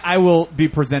 I will be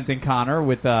presenting Connor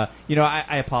with, I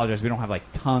apologize. We don't have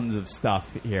like tons of stuff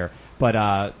here.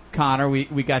 But Connor, we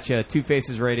got you a Two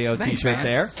Faces Radio Thanks, T-shirt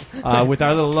man. there with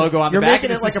our little logo on You're the back. making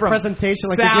And it this like is a from presentation,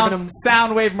 like you're giving them...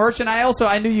 Soundwave merch. And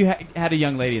I knew you had a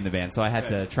young lady in the band, so I had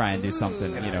to try and do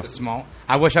something, Small.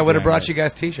 I wish I would have Yeah, brought right. you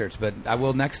guys T-shirts, but I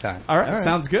will next time. All right, All right.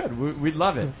 sounds good. We'd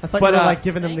love it. I thought but, you were like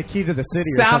giving them the key to the city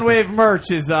or something. Soundwave merch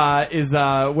is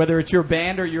whether it's your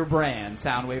band or your brand,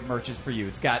 Soundwave merch is for you.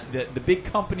 It's got the big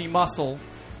company muscle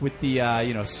with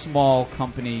the small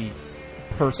company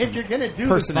person. If you're going to do the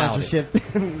personality.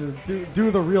 sponsorship,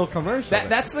 do the real commercial.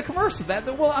 That's the commercial.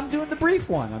 Well, I'm doing the brief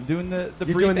one. I'm doing the You're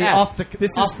brief doing the ad.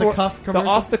 off-the-cuff the commercial?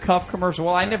 off the cuff commercial.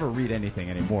 Well, I never read anything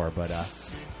anymore, but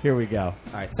here we go.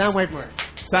 All right, Soundwave merch.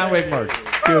 Soundwave merch.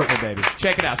 Beautiful, baby.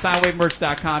 Check it out.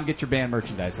 Soundwavemerch.com. Get your band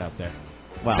merchandise out there.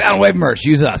 Wow. Soundwave merch.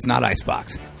 Use us, not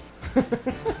Icebox.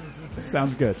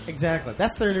 Sounds good. Exactly.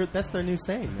 That's their new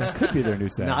saying. That could be their new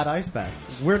saying. Not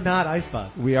Icebox. We're not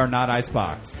Icebox. We are not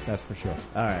Icebox. That's for sure.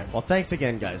 All right. Well, thanks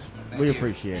again, guys. We you.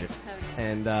 appreciate it. Thanks for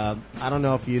having us. And I don't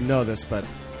know if you know this, but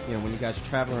when you guys are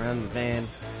traveling around in the van,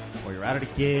 or you're out at a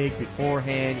gig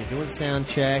beforehand, you're doing sound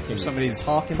check, and Somebody's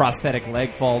talking. prosthetic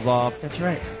leg falls off. That's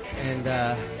right.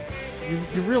 And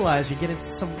you realize you get into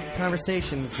some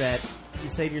conversations that you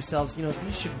say to yourselves,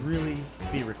 these should really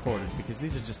be recorded because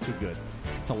these are just too good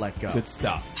to let go. Good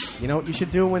stuff. You know what you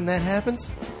should do when that happens?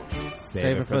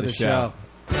 Save it for the show.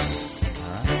 show.